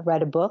to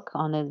write a book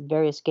on the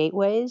various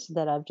gateways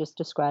that I've just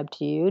described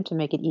to you to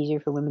make it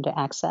easier for women to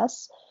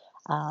access.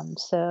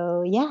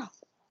 So, yeah.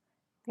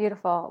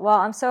 Beautiful. Well,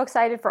 I'm so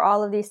excited for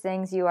all of these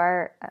things. You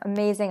are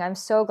amazing. I'm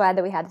so glad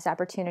that we had this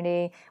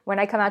opportunity. When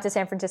I come out to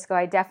San Francisco,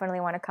 I definitely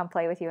want to come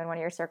play with you in one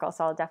of your circles.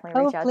 So I'll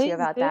definitely reach out to you Please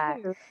about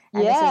that. do.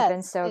 And this has been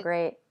Yes. so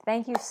great.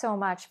 Thank you so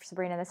much,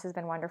 Sabrina. This has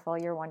been wonderful.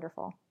 You're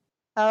wonderful.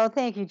 Oh,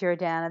 thank you,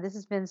 Jordana. This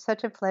has been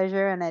such a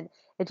pleasure, and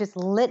it just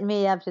lit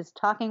me up just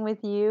talking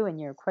with you. And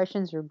your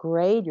questions are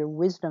great. Your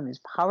wisdom is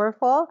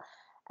powerful,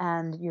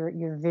 and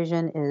your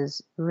vision is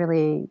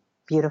really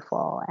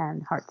beautiful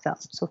and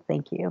heartfelt. So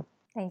thank you.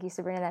 Thank you,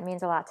 Sabrina. That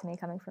means a lot to me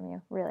coming from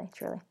you. Really,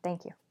 truly.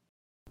 Thank you.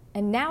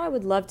 And now I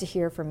would love to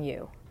hear from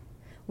you.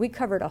 We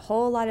covered a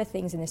whole lot of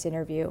things in this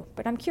interview,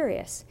 but I'm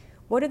curious,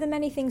 what of the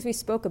many things we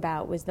spoke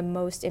about was the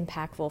most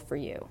impactful for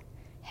you?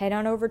 Head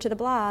on over to the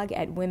blog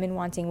at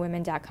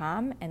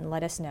womenwantingwomen.com and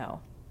let us know.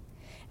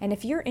 And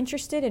if you're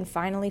interested in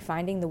finally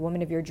finding the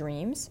woman of your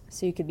dreams,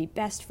 so you could be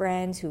best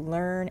friends who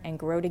learn and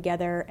grow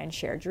together and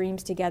share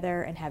dreams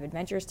together and have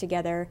adventures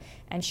together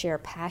and share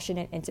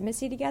passionate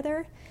intimacy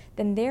together,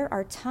 then there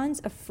are tons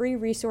of free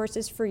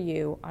resources for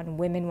you on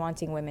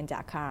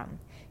womenwantingwomen.com,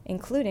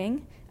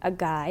 including a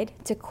guide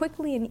to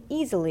quickly and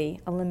easily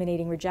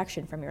eliminating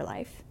rejection from your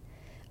life,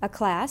 a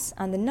class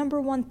on the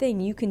number one thing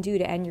you can do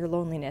to end your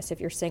loneliness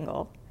if you're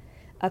single,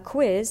 a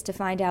quiz to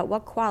find out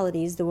what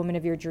qualities the woman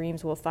of your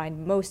dreams will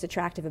find most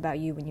attractive about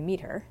you when you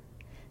meet her,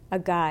 a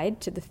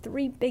guide to the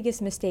 3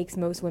 biggest mistakes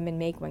most women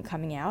make when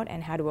coming out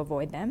and how to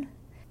avoid them,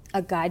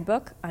 a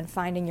guidebook on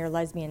finding your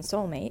lesbian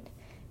soulmate,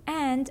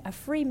 and a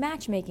free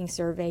matchmaking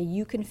survey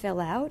you can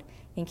fill out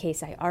in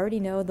case I already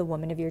know the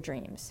woman of your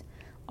dreams.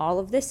 All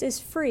of this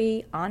is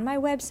free on my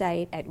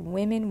website at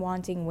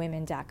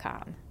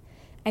womenwantingwomen.com.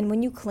 And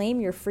when you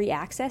claim your free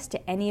access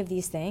to any of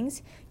these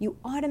things, you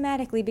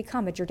automatically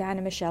become a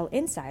Jordana Michelle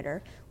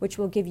Insider, which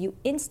will give you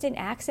instant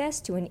access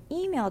to an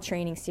email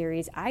training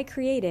series I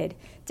created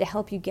to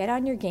help you get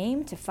on your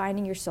game to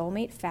finding your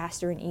soulmate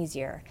faster and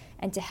easier,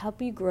 and to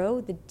help you grow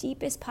the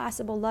deepest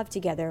possible love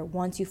together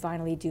once you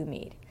finally do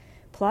meet.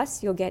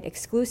 Plus, you'll get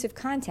exclusive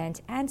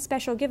content and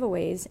special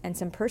giveaways and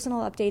some personal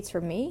updates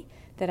from me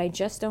that I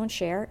just don't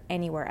share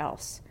anywhere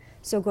else.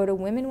 So go to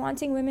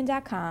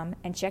womenwantingwomen.com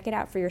and check it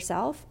out for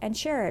yourself and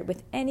share it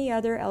with any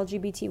other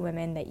LGBT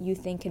women that you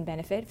think can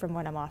benefit from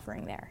what I'm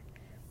offering there.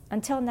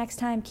 Until next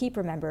time, keep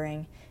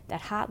remembering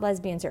that hot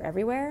lesbians are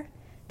everywhere,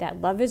 that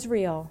love is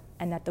real,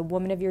 and that the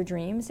woman of your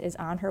dreams is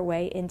on her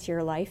way into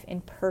your life in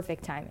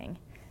perfect timing.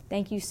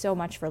 Thank you so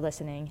much for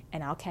listening,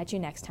 and I'll catch you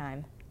next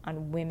time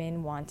on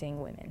Women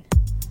Wanting Women.